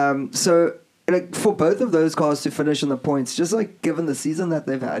 For both of those cars to finish in the points, just given the season that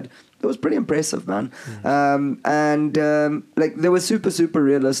they've had, it was pretty impressive, man. They were super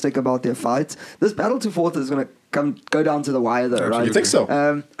realistic about their fights. This battle to fourth is going to go down to the wire, though, right? You think so?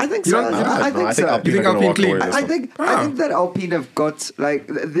 I think so. I think so. You think Alpine clean? I think that Alpine have got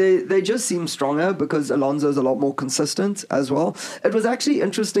they just seem stronger because Alonso's a lot more consistent as well. It was actually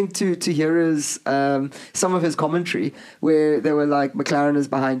interesting to hear his some of his commentary where they were like, McLaren is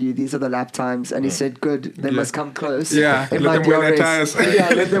behind you. These are the lap times, and he said, "Good, they must come close." Yeah, let them wear their tires.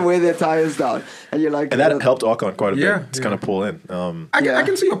 Let them wear their tires down, and you're like, and that helped Ocon quite a bit to kind of pull in. I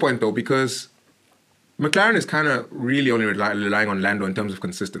can see your point though, because McLaren is kind of really only relying on Lando in terms of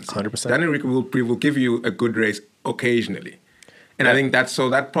consistency. 100%. Daniel Ricciardo will give you a good race occasionally. And I think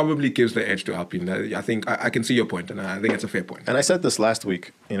that probably gives the edge to Alpine. I think I can see your point, and I think it's a fair point. And I said this last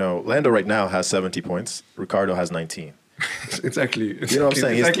week. Lando right now has 70 points. Ricciardo has 19. It's actually, you know what I'm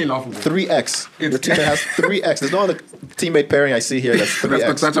saying? It's actually laughable. 3x. Your teammate has 3x. There's no other teammate pairing I see here that's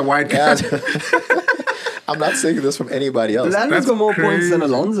 3x. That's a wide gap. I'm not saying this from anybody else. Lando's got more points than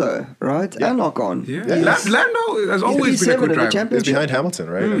Alonso, right? Yeah. And Ocon. Yeah. Lando has always been a good driver. He's behind Hamilton,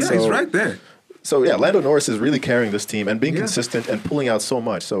 right? Yeah, he's right there. So, Lando Norris is really carrying this team and being consistent and pulling out so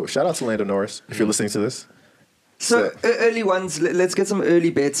much. So, shout out to Lando Norris if you're listening to this. So early ones, let's get some early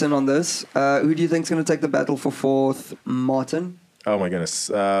bets in on this. Who do you think is going to take the battle for fourth? Martin? Oh, my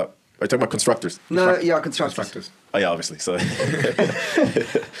goodness. Are you talking about constructors? Constructors. Oh, yeah, obviously. So,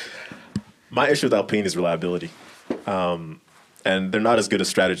 my issue with Alpine is reliability. And they're not as good as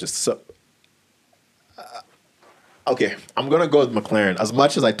strategists. So, okay, I'm going to go with McLaren. As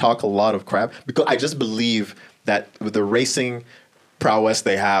much as I talk a lot of crap, because I just believe that with the racing prowess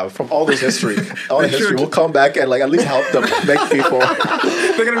they have from all this history. All the history will come back and like at least help them make people.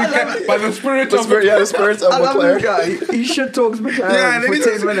 They're gonna be kept by the spirit of the spirits of I love this McLaren. guy. He shit talks McLaren Yeah, for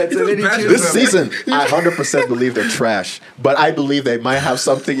 10 minutes and then he chooses This them. season, I 100% believe they're trash, but I believe they might have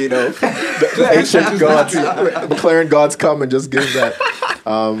something. The ancient gods, McLaren gods, come and just give that.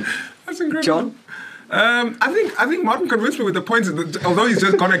 That's incredible. John? I think Martin convinced me with the points. Although he's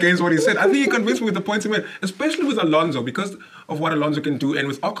just gone against what he said, I think he convinced me with the points he made, especially with Alonso because of what Alonso can do, and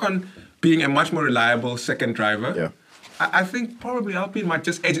with Ocon being a much more reliable second driver. Yeah. I think probably Alpine might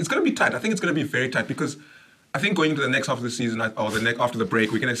just edge. It's going to be tight. I think it's going to be very tight because I think going into the next half of the season or after the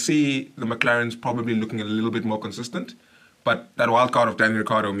break, we're going to see the McLarens probably looking a little bit more consistent. But that wild card of Daniel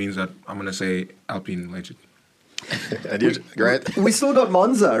Ricciardo means that I'm going to say Alpine will edge it. And you, Grant? We still got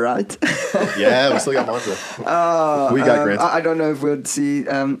Monza, right? Yeah, we still got Monza. We got Grant. I don't know if we'll see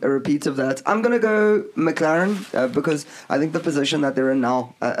a repeat of that. I'm going to go McLaren because I think the position that they're in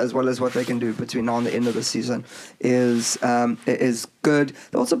now, as well as what they can do between now and the end of the season, is good.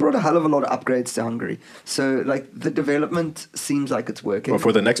 They also brought a hell of a lot of upgrades to Hungary. So, like, the development seems like it's working. Well,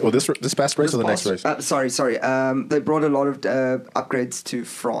 for the next, this past race or the next race? Sorry. They brought a lot of upgrades to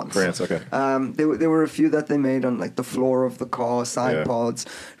France. Okay. There were a few that they made on like the floor of the car, side pods,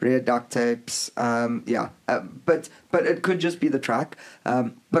 rear duct tapes. But it could just be the track.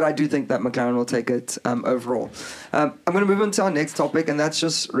 But I do think that McLaren will take it overall. I'm going to move on to our next topic, and that's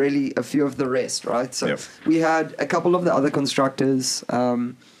just really a few of the rest, right? So we had a couple of the other constructors,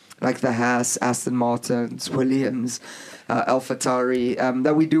 like the Haas, Aston Martins, Williams, AlphaTauri,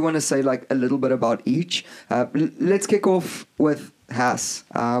 that we do want to say like a little bit about each. Let's kick off with Haas.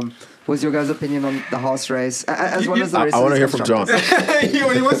 What's your guys' opinion on the Haas race, as well as the rest? I want to hear from John. He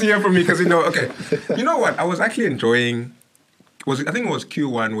wants to hear from me because okay. You know what? I was actually enjoying. I think it was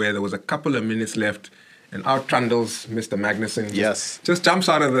Q1 where there was a couple of minutes left, and out trundles Mr. Magnussen. Just jumps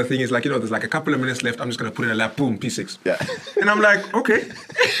out of the thing. He's like, there's like a couple of minutes left. I'm just gonna put in a lap. Boom, P6. Yeah. And I'm like, okay.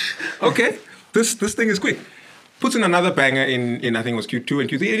 This thing is quick. Puts in another banger in I think it was Q2 and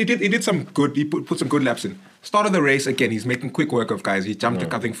Q3. He did some good. He put some good laps in. Start of the race again. He's making quick work of guys. He jumped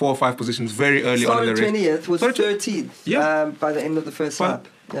I think 4 or 5 positions very early on in the race. 20th was 13th. Yeah. By the end of the first lap.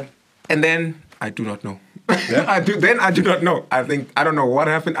 Yeah. And then I do not know. I do not know. I don't know what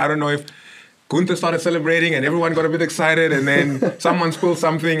happened. I don't know if Gunther started celebrating and everyone got a bit excited and then someone spilled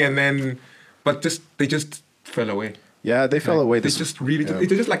something but they just fell away. Yeah, they fell away. They just really they're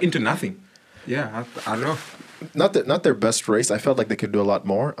just like into nothing. Yeah, I don't know. Not their best race. I felt like they could do a lot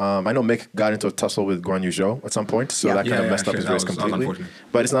more. I know Mick got into a tussle with Guan Yu Zhou at some point, so that kind of messed up his race completely.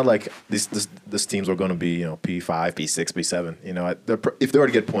 But it's not like this teams are going to be P5, P6, P7. If they were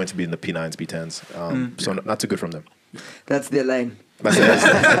to get points, it'd be in the P9s, P10s. So not too good from them. That's their lane.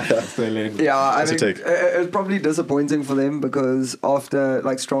 That's their lane. Yeah, I think it's probably disappointing for them because after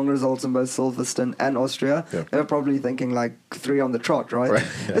like strong results in both Silverstone and Austria, they were probably thinking like 3 on the trot, right?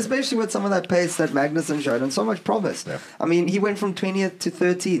 Yeah. Especially with some of that pace that Magnussen showed and so much promise. Yeah. I mean, he went from 20th to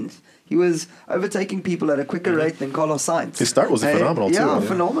 13th. He was overtaking people at a quicker rate than Carlos Sainz. His start was phenomenal too. Yeah,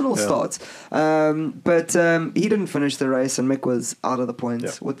 phenomenal starts. But he didn't finish the race, and Mick was out of the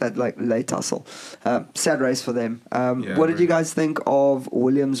points with that like late tussle. Sad race for them. What did you guys think of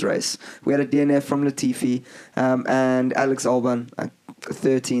Williams' race? We had a DNF from Latifi and Alex Albon,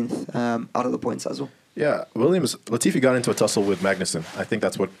 13th, out of the points as well. Yeah, Latifi got into a tussle with Magnussen. I think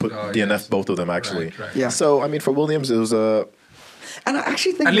that's what put DNF both of them actually. Right. Yeah. So I mean, for Williams, it was a. And I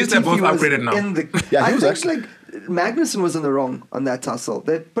actually think at least they're both upgraded now. I think like Magnussen was in the wrong on that tussle.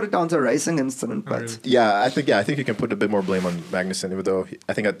 They put it down to a racing incident, but I think you can put a bit more blame on Magnussen, even though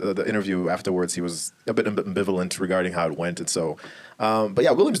I think at the interview afterwards he was a bit ambivalent regarding how it went, and so. But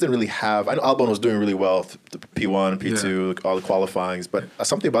yeah, Williams didn't really have. I know Albon was doing really well, the P1, P2, all the qualifyings, but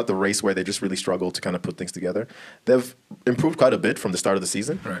something about the race where they just really struggled to kind of put things together. They've improved quite a bit from the start of the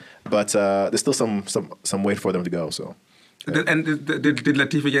season, but there's still some way for them to go. So. Yeah. And did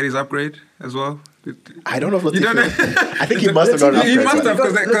Latifi get his upgrade as well? I don't know if Latifi. I think he must have got an upgrade. He must have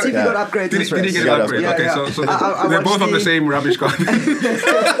because Latifi got upgrades. Did he get an upgrade? Okay, so they're both on the same rubbish car.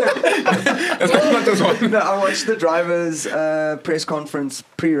 That's not just one. No, I watched the driver's press conference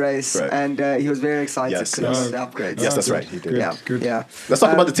pre-race, and he was very excited because the upgrades. Yes, that's right. He did. Yeah, good. Yeah. Let's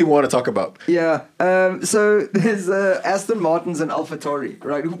talk about the team we want to talk about. Yeah. So there's Aston Martins and AlphaTauri,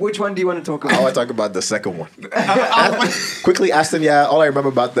 right? Which one do you want to talk about? I want to talk about the second one. Quickly, Aston. Yeah, all I remember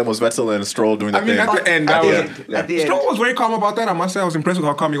about them was Vettel and Stroll doing the thing. At the end, at the end. Stroll was very calm about that. I must say, I was impressed with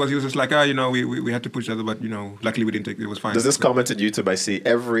how calm he was. He was just like, we had to push each other, but luckily we didn't take it. It was fine. There's this comment on YouTube I see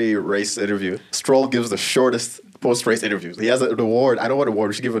every race interview. Stroll gives the shortest post-race interviews. He has an award. I don't know what award.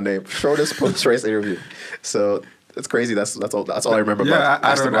 We should give a name. Shortest post-race interview. So It's crazy. That's all I remember. Yeah, about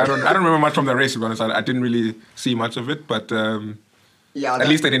I Aston don't Martin. remember much from the race, to be honest. I didn't really see much of it, but Yeah, at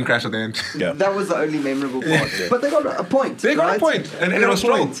least they didn't crash at the end. Yeah. That was the only memorable part. But they got a point. They got a right? point, and They it got was a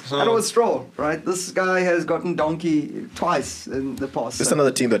Stroll, point. so- And it was Stroll, right? This guy has gotten donkey twice in the past. This is so-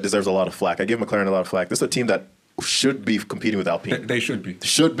 another team that deserves a lot of flack. I give McLaren a lot of flack. This is a team that should be competing with Alpine. They should be.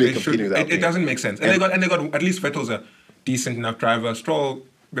 Should be They competing with Alpine. It doesn't make sense. And they got at least Vettel's a decent enough driver. Stroll,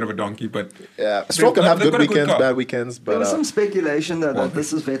 bit of a donkey, but Yeah, Stroll can have they've good got a weekends, car. bad weekends, There but was some speculation that Well-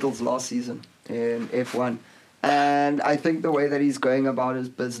 this is Vettel's last season in F1. And I think the way that he's going about his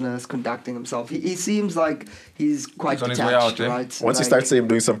business, conducting himself, he seems like he's quite He's on his detached, way out, yeah. right? once you Like- start seeing him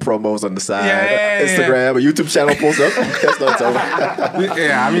doing some promos on the side, Yeah. Instagram, a YouTube channel pulls up, that's not over.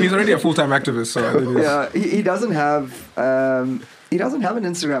 yeah, I mean he's already a full-time activist, so I think he's- Yeah, he doesn't have an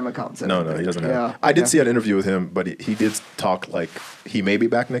Instagram account. I No, don't he think. doesn't have. Yeah, I did yeah. see an interview with him, but he did talk like he may be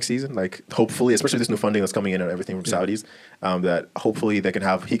back next season. Like hopefully, especially this new funding that's coming in and everything from Saudis, that hopefully he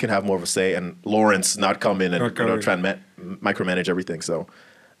can have more of a say, and Lawrence not come in and Not come in. try and micromanage everything. So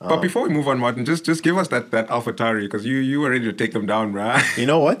But before we move on, Martin, just give us that AlphaTauri, because you were ready to take them down, bruh. you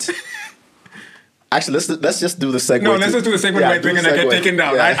know what? Actually, let's just do the segue. No, let's just do the segment where they're gonna get taken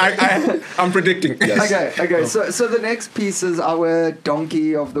down. Yeah. I'm predicting. Yes. Okay. So the next piece is our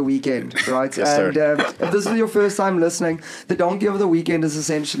donkey of the weekend, right? Yes, sir. And if this is your first time listening, the donkey of the weekend is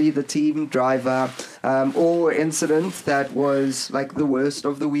essentially the team driver or incident that was like the worst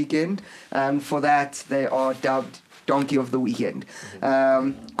of the weekend, and for that they are dubbed donkey of the weekend.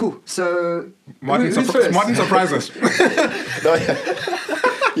 Cool. So Martin, who's first? Martin surprised us. No,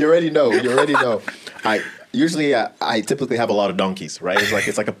 you already know. I typically have a lot of donkeys, right?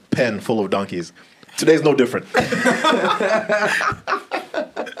 It's like a pen full of donkeys. Today's no different.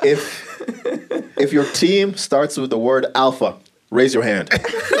 If your team starts with the word Alpha, raise your hand.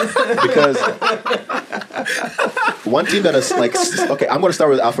 Because one team that is like, okay, I'm going to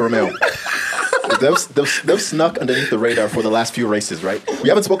start with Alfa Romeo. They've snuck underneath the radar for the last few races, right? We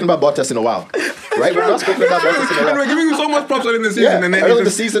haven't spoken about Bottas in a while, right? We've not spoken about Bottas in a And while. we're giving him so much props early in the season. Yeah, and then early in the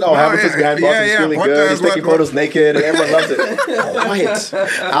just- season, Hamilton's behind Bottas, he's feeling good, he's taking what- photos naked, and everyone loves it. Quiet.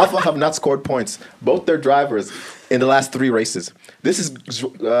 Alpha have not scored points. Both their drivers in the last 3 races. This is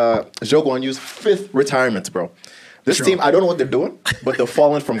Zhou Guanyu's 5th retirement, bro. This Sure. team, I don't know what they're doing, but they've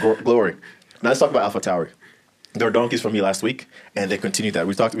fallen from glory. Now let's talk about AlphaTauri. They were donkeys for me last week, and they continued that.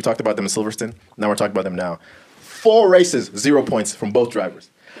 We talked about them in Silverstone. Now we're talking about them now. 4 races, 0 points from both drivers.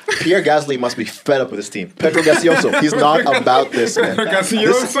 Pierre Gasly must be fed up with his team. Pedro Gasioso, he's not about this, man.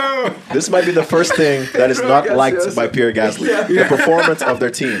 Gasioso. This might be the first thing that is not liked by Pierre Gasly. The performance of their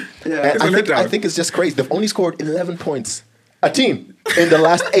team. Yeah. And It's a I letdown. think it's just crazy. They've only scored 11 points. A team in the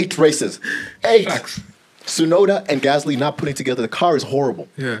last 8 races. 8. Facts. Tsunoda and Gasly not putting together. The car is horrible.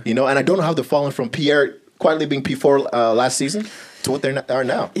 Yeah. You know, and I don't know how they've fallen from Pierre quietly being P4 last season to what they are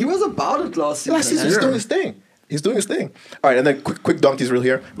now. He was about it last season. Last season, he's Yeah. doing his thing. He's doing his thing. All right, and then quick donkeys real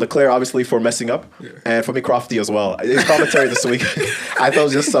here. Leclerc, obviously, for messing up. And for me, Crofty as well. His commentary this week, I thought it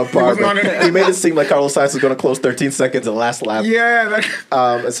was just subpar. He was But not he made it seem like Carlos Sainz was going to close 13 seconds in the last lap. Yeah,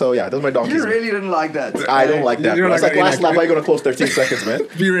 So, yeah, those are my donkeys. You really didn't like that. I don't like that. You don't Bro. It's like like that, last you lap, like- how are you going to close 13 seconds, man?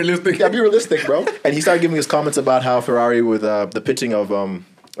 be realistic. Yeah, be realistic, bro. And he started giving his comments about how Ferrari with the pitching of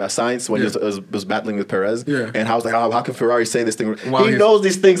Sainz when he was battling with Perez, Yeah. and how was like, how can Ferrari say this thing? While He he's- knows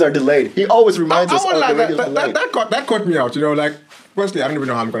these things are delayed. He always reminds us. I won't of lie, the radio's delayed. that caught me out, you know, like, firstly, I don't even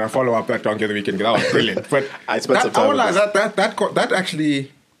know how I'm going to follow up that donkey of the weekend, because that was brilliant. But I spent some time I won't with lie, that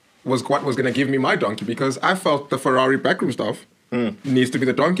actually was what was going to give me my donkey, because I felt the Ferrari backroom stuff needs to be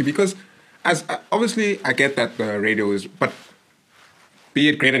the donkey, because obviously I get that the radio is, but be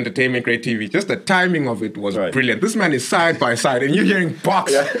it great entertainment, great TV, just the timing of it was Right. brilliant. This man is side by side, and you're hearing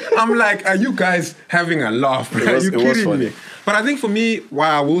box. Yeah. I'm like, are you guys having a laugh? Are you It was kidding funny. me? But I think for me, why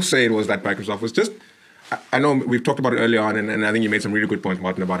I will say it was that Microsoft was just, I know we've talked about it earlier on, and I think you made some really good points,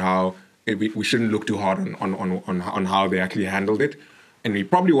 Martin, about how we shouldn't look too hard on how they actually handled it. And he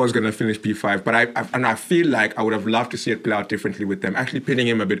probably was going to finish P5, but I feel like I would have loved to see it play out differently with them, actually pinning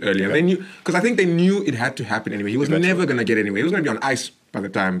him a bit earlier. They knew, because I think they knew it had to happen anyway. He was never going to get anywhere. He was going to be on ice by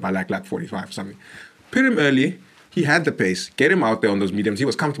like lap 45 or something. Pin him early. He had the pace. Get him out there on those mediums. He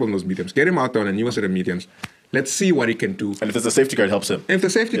was comfortable in those mediums. Get him out there on a newer set of mediums. Let's see what he can do. And if there's a safety car, it helps him. If the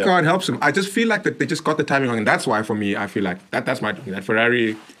safety car helps him, I just feel like that they just got the timing wrong, and that's why for me I feel like that's my that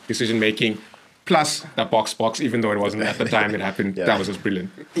Ferrari decision making plus that box, even though it wasn't at the time it happened. Yeah. That was just brilliant.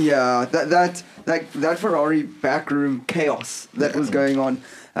 Yeah, that Ferrari backroom chaos that was going on.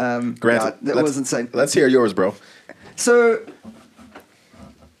 Granted, that was insane. Let's hear yours, bro. So,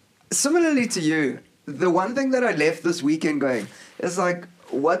 similarly to you, the one thing that I left this weekend going is like,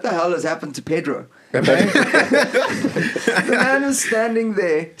 what the hell has happened to Pedro? The man is standing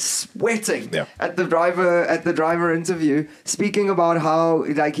there sweating at the driver interview, speaking about how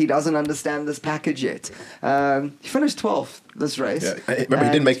like he doesn't understand this package yet. He finished 12th this race. Yeah. Remember,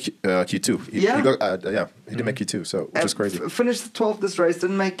 he didn't make Q2. He didn't make Q2, so which is crazy. Finished 12th this race,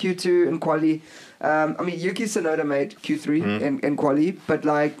 didn't make Q2 in quali. I mean, Yuki Tsunoda made Q3 in quali, but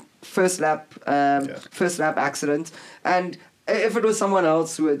like first lap accident. And if it was someone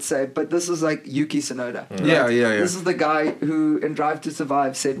else who would say, but this is like Yuki Tsunoda. Yeah. This is the guy who, in Drive to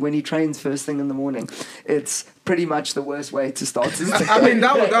Survive, said when he trains first thing in the morning, it's pretty much the worst way to start his day.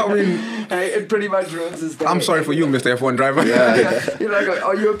 It pretty much ruins his day. I'm sorry for you, Mr. F1 driver. You're like,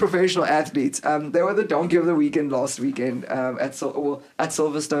 are you a professional athlete? They were the donkey of the weekend last weekend at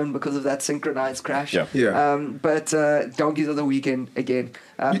Silverstone because of that synchronized crash. But donkeys of the weekend again.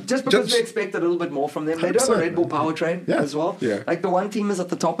 Just because we expect a little bit more from them. They do have a Red Bull powertrain as well. Like the one team is at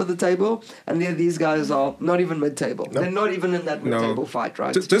the top of the table, and these guys are not even mid-table. They're not even in that mid-table fight,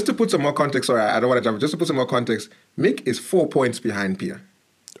 right? Just to put some more context, sorry, I don't want to jump. Just to put some more context, Mick is 4 points behind Pierre.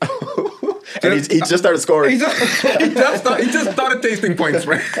 And he just started scoring. He just started tasting points,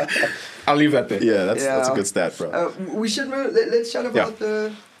 right? I'll leave that there. Yeah, that's a good stat, bro. We should move. Let's chat about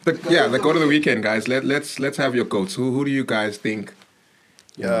the go to the weekend, guys. Let's have your goats. Who do you guys think?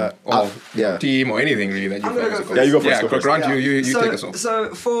 Team or anything really that you I'm gonna go first. Yeah, you go first. Go Grant, you take us off.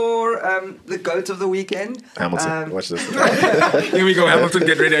 So for the GOAT of the weekend, Hamilton, watch this. Here we go, Hamilton,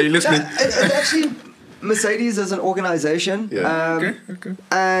 get ready. Are you listening? It's actually Mercedes as an organization. Okay.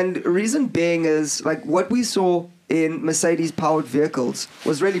 And reason being is like what we saw in Mercedes powered vehicles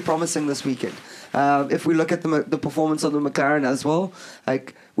was really promising this weekend. If we look at the performance of the McLaren as well,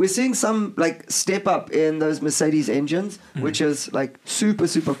 like we're seeing some like step up in those Mercedes engines, which is like super,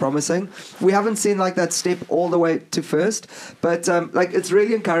 super promising. We haven't seen like that step all the way to first, but like it's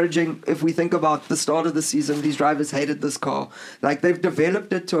really encouraging if we think about the start of the season. These drivers hated this car. Like they've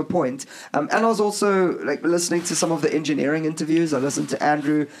developed it to a point. And I was also like listening to some of the engineering interviews. I listened to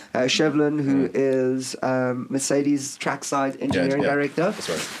Andrew Shevlin, who is Mercedes trackside engineering director. That's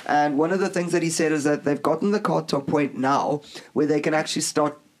right. And one of the things that he said is that they've gotten the car to a point now where they can actually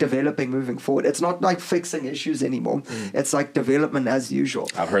start developing moving forward. It's not like fixing issues anymore. It's like development as usual.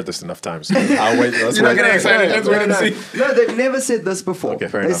 I've heard this enough times. I'll wait. You're not getting excited. Let's wait and see. No, they've never said this before. Okay,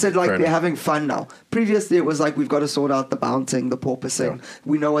 they said like they're having fun now. Previously, it was like we've got to sort out the bouncing, the porpoising. Yeah.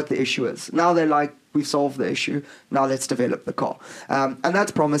 We know what the issue is. Now they're like, we've solved the issue. Now let's develop the car. And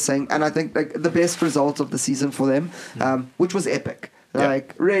that's promising. And I think like the best result of the season for them, which was epic.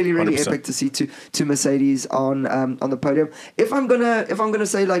 Like really, really 100%. Epic to see two Mercedes on the podium. If I'm gonna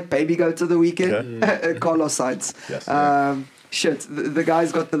say like baby goat of the weekend, Carlos Sainz. Yes, Shit, the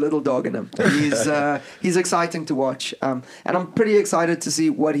guy's got the little dog in him. He's exciting to watch, and I'm pretty excited to see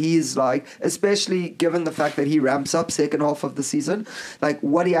what he's like, especially given the fact that he ramps up second half of the season, like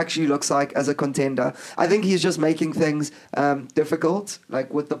what he actually looks like as a contender. I think he's just making things difficult,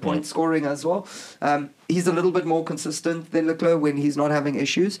 like with the point scoring as well. He's a little bit more consistent than Leclerc when he's not having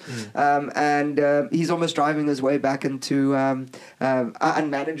issues, and he's almost driving his way back into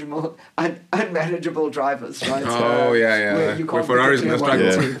unmanageable drivers, right? Oh, yeah. Where Ferrari's going to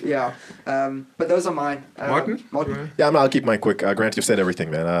struggle. But those are mine. Martin? Yeah, I'll keep mine quick. Grant, you've said everything,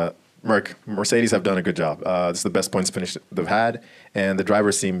 man. Mercedes have done a good job. This is the best points finish they've had, and the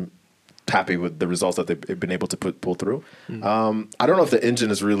drivers seem happy with the results that they've been able to pull through. I don't know if the engine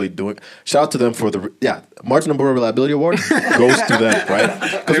is really doing. Shout out to them for the Martin Ombura Reliability Award goes to them, right?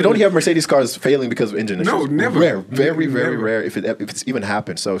 Because we don't have Mercedes cars failing because of engine issues. No, never. Rare, very rare if it's even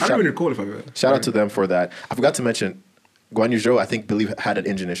happened. So I don't even recall if I've ever. Shout out to them for that. I forgot to mention. Guan Yu Zhou, believe had an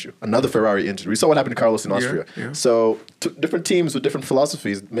engine issue, another Ferrari engine. We saw what happened to Carlos in Austria. Yeah. So different teams with different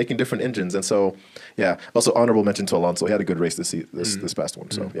philosophies making different engines, and so Also honorable mention to Alonso. He had a good race this past one.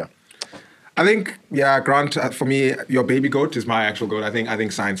 So I think Grant, for me, your baby goat is my actual goat. I think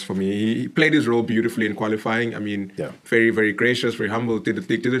Sainz for me. He played his role beautifully in qualifying. I mean, very, very gracious, very humble. Did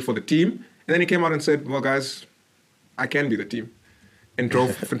it for the team, and then he came out and said, "Well, guys, I can be the team." And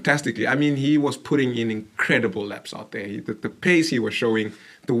drove fantastically. I mean, he was putting in incredible laps out there. The pace he was showing,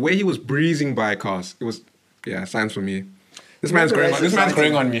 the way he was breezing by cars, it was, Sainz for me. This man's growing on me. This man's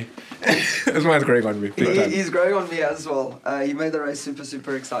growing on me. He's growing on me as well. He made the race super,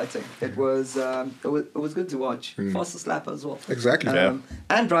 super exciting. It was good to watch. Fastest lap as well. Exactly.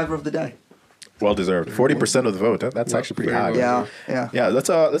 And driver of the day. Well deserved. 40% of the vote. That's actually pretty high. Yeah. Let's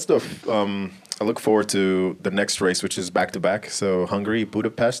do I look forward to the next race, which is back-to-back. So Hungary,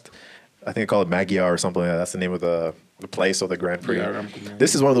 Budapest. I think I call it Magyar or something like that. That's the name of the the place of the Grand Prix. Yeah.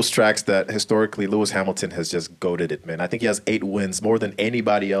 This is one of those tracks that historically Lewis Hamilton has just goated it, man. I think he has 8 wins, more than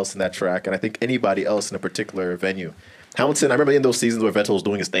anybody else in that track, and I think anybody else in a particular venue. Hamilton, I remember in those seasons where Vettel was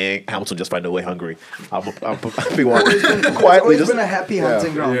doing his thing, Hamilton just find a way hungry. I'll be quietly. It's been a happy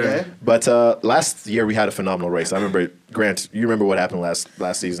hunting ground there. But last year we had a phenomenal race. I remember, Grant, you remember what happened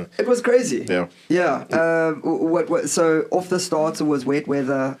last season? It was crazy. Yeah. Yeah. So off the start it was wet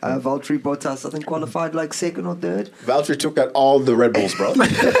weather. Valtteri Bottas, I think, qualified like second or third. Valtteri took out all the Red Bulls, bro.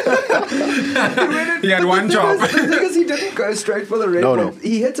 He had one job. Because he didn't go straight for the Red Bull. No.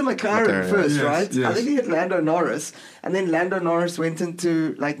 He hit a McLaren first, yes, right? yes. I think he hit Lando Norris. And then Lando Norris went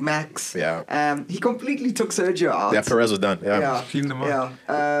into like Max. Yeah. He completely took Sergio out. Yeah, Perez was done. Yeah. Cleaned them up.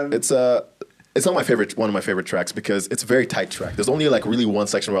 Yeah. It's not one of my favorite tracks because it's a very tight track. There's only like really one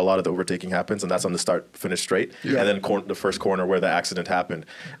section where a lot of the overtaking happens, and that's on the finish straight, and then the first corner where the accident happened.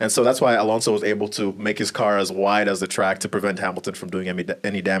 And so that's why Alonso was able to make his car as wide as the track to prevent Hamilton from doing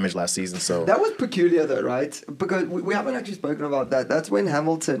any damage last season. So that was peculiar though, right? Because we haven't actually spoken about that. That's when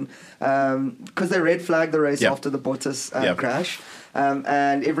Hamilton, because they red flagged the race after the Bottas crash.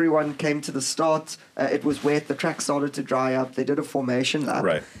 And everyone came to the start. It was wet. The track started to dry up. They did a formation lap.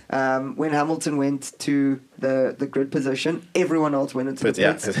 Right. When Hamilton went to the grid position, everyone else went into the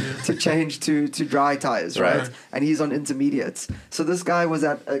pits to change to dry tires, right? And he's on intermediates. So this guy was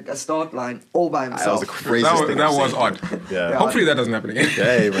at a start line all by himself. That was the craziest thing. That was odd. Yeah. Hopefully that doesn't happen again.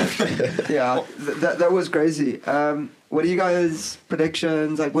 Hey, man. Yeah, that was crazy. What are you guys'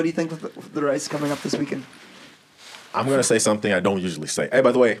 predictions? Like, what do you think of the race coming up this weekend? I'm going to say something I don't usually say. Hey,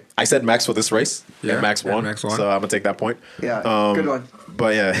 by the way, I said Max for this race, and Max won, so I'm going to take that point. Yeah, good one.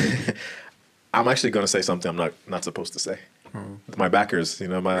 But yeah, I'm actually going to say something I'm not supposed to say. My backers,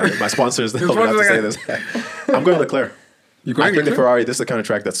 my sponsors, they'll have to say this. I'm going Leclerc. I think the Ferrari, this is the kind of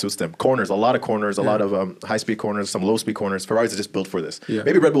track that suits them. Corners, a lot of corners, a lot of high-speed corners, some low-speed corners. Ferraris are just built for this. Yeah.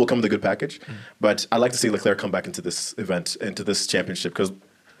 Maybe Red Bull will come with a good package, but I'd like to see Leclerc come back into this event, into this championship, because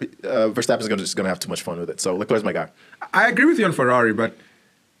Verstappen's just going to have too much fun with it. So Leclerc's my guy. I agree with you on Ferrari, but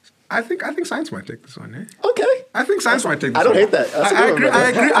I think Sainz might take this one. Eh? Okay. I think Sainz might take this one. I don't hate that.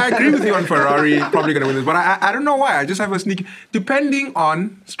 I agree with you on Ferrari, probably going to win this, but I don't know why. I just have a sneaky... Depending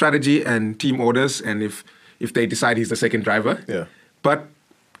on strategy and team orders, and if they decide he's the second driver. Yeah. But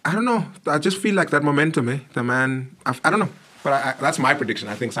I don't know. I just feel like that momentum, the man... I don't know. But that's my prediction.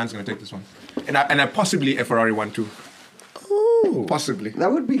 I think Sainz is going to take this one. And I possibly a Ferrari one too. Ooh. Possibly.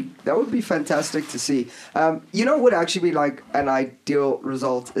 That would be fantastic to see. You know what would actually be like an ideal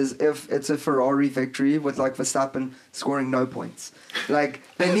result is if it's a Ferrari victory with like Verstappen scoring no points. Like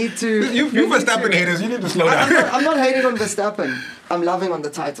they need to. You Verstappen haters, you need to slow down. I'm not hating on Verstappen. I'm loving on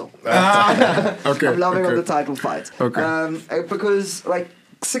the title. Okay. I'm loving on the title fight. Okay. Because like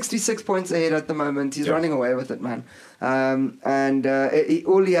 66 points ahead at the moment, he's running away with it, man.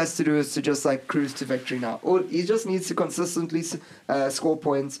 All he has to do is to just like cruise to victory now. He just needs to consistently score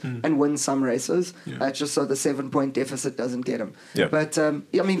points and win some races, just so the 7-point deficit doesn't get him. Yeah. But I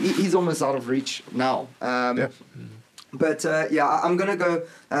mean, he's almost out of reach now. But I'm gonna go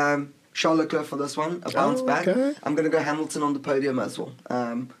Charles Leclerc for this one, a bounce back. I'm gonna go Hamilton on the podium as well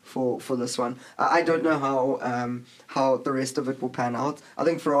for this one. I don't know how the rest of it will pan out. I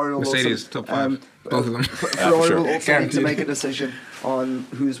think Ferrari will Mercedes also, top 5, both of them. Ferrari will also need to make a decision on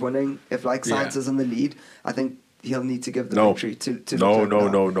who's winning. If like Sainz is in the lead, I think he'll need to give the victory to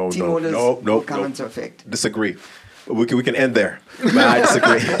No. Team orders will come into effect. Disagree. We can end there. But I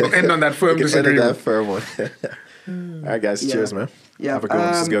disagree. We'll end on that firm disagreement. End on that firm one. All right, guys. Cheers, man. Yeah, have a good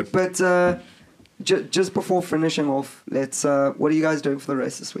one. This is good. But just before finishing off, let's. What are you guys doing for the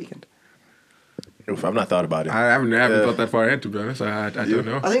race this weekend? Oof, I've not thought about it. I haven't thought that far ahead, to be honest. I don't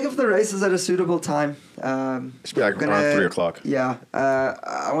know. I think if the race is at a suitable time, it should be like around 3 o'clock. Yeah,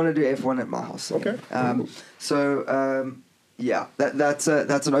 I want to do F1 at my house. Okay. So. Yeah, that's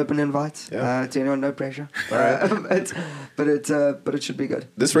an open invite to anyone, no pressure. All right. But it should be good.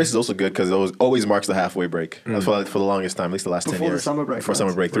 This race is also good because it always marks the halfway break for the longest time, at least the last 10 years. Before the summer break. Before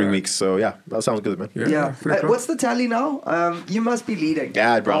summer break, 3 weeks. So yeah, that sounds good, man. Yeah. What's the tally now? You must be leading.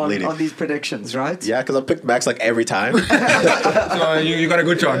 Yeah, I'm leading on these predictions, right? Yeah, because I picked Max like every time. So you got a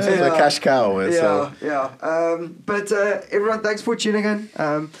good chance. It's a cash cow. Man, But everyone, thanks for tuning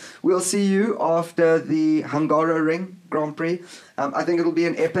in. We'll see you after the Hungaroring Grand Prix. I think it'll be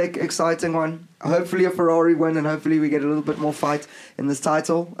an epic, exciting one. Hopefully a Ferrari win, and hopefully we get a little bit more fight in this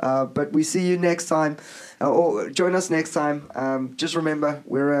title. But we see you next time, or join us next time. Just remember,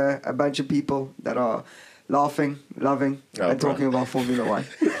 we're a bunch of people that are laughing, loving, and talking about Formula 1.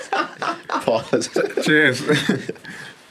 Pause. Cheers.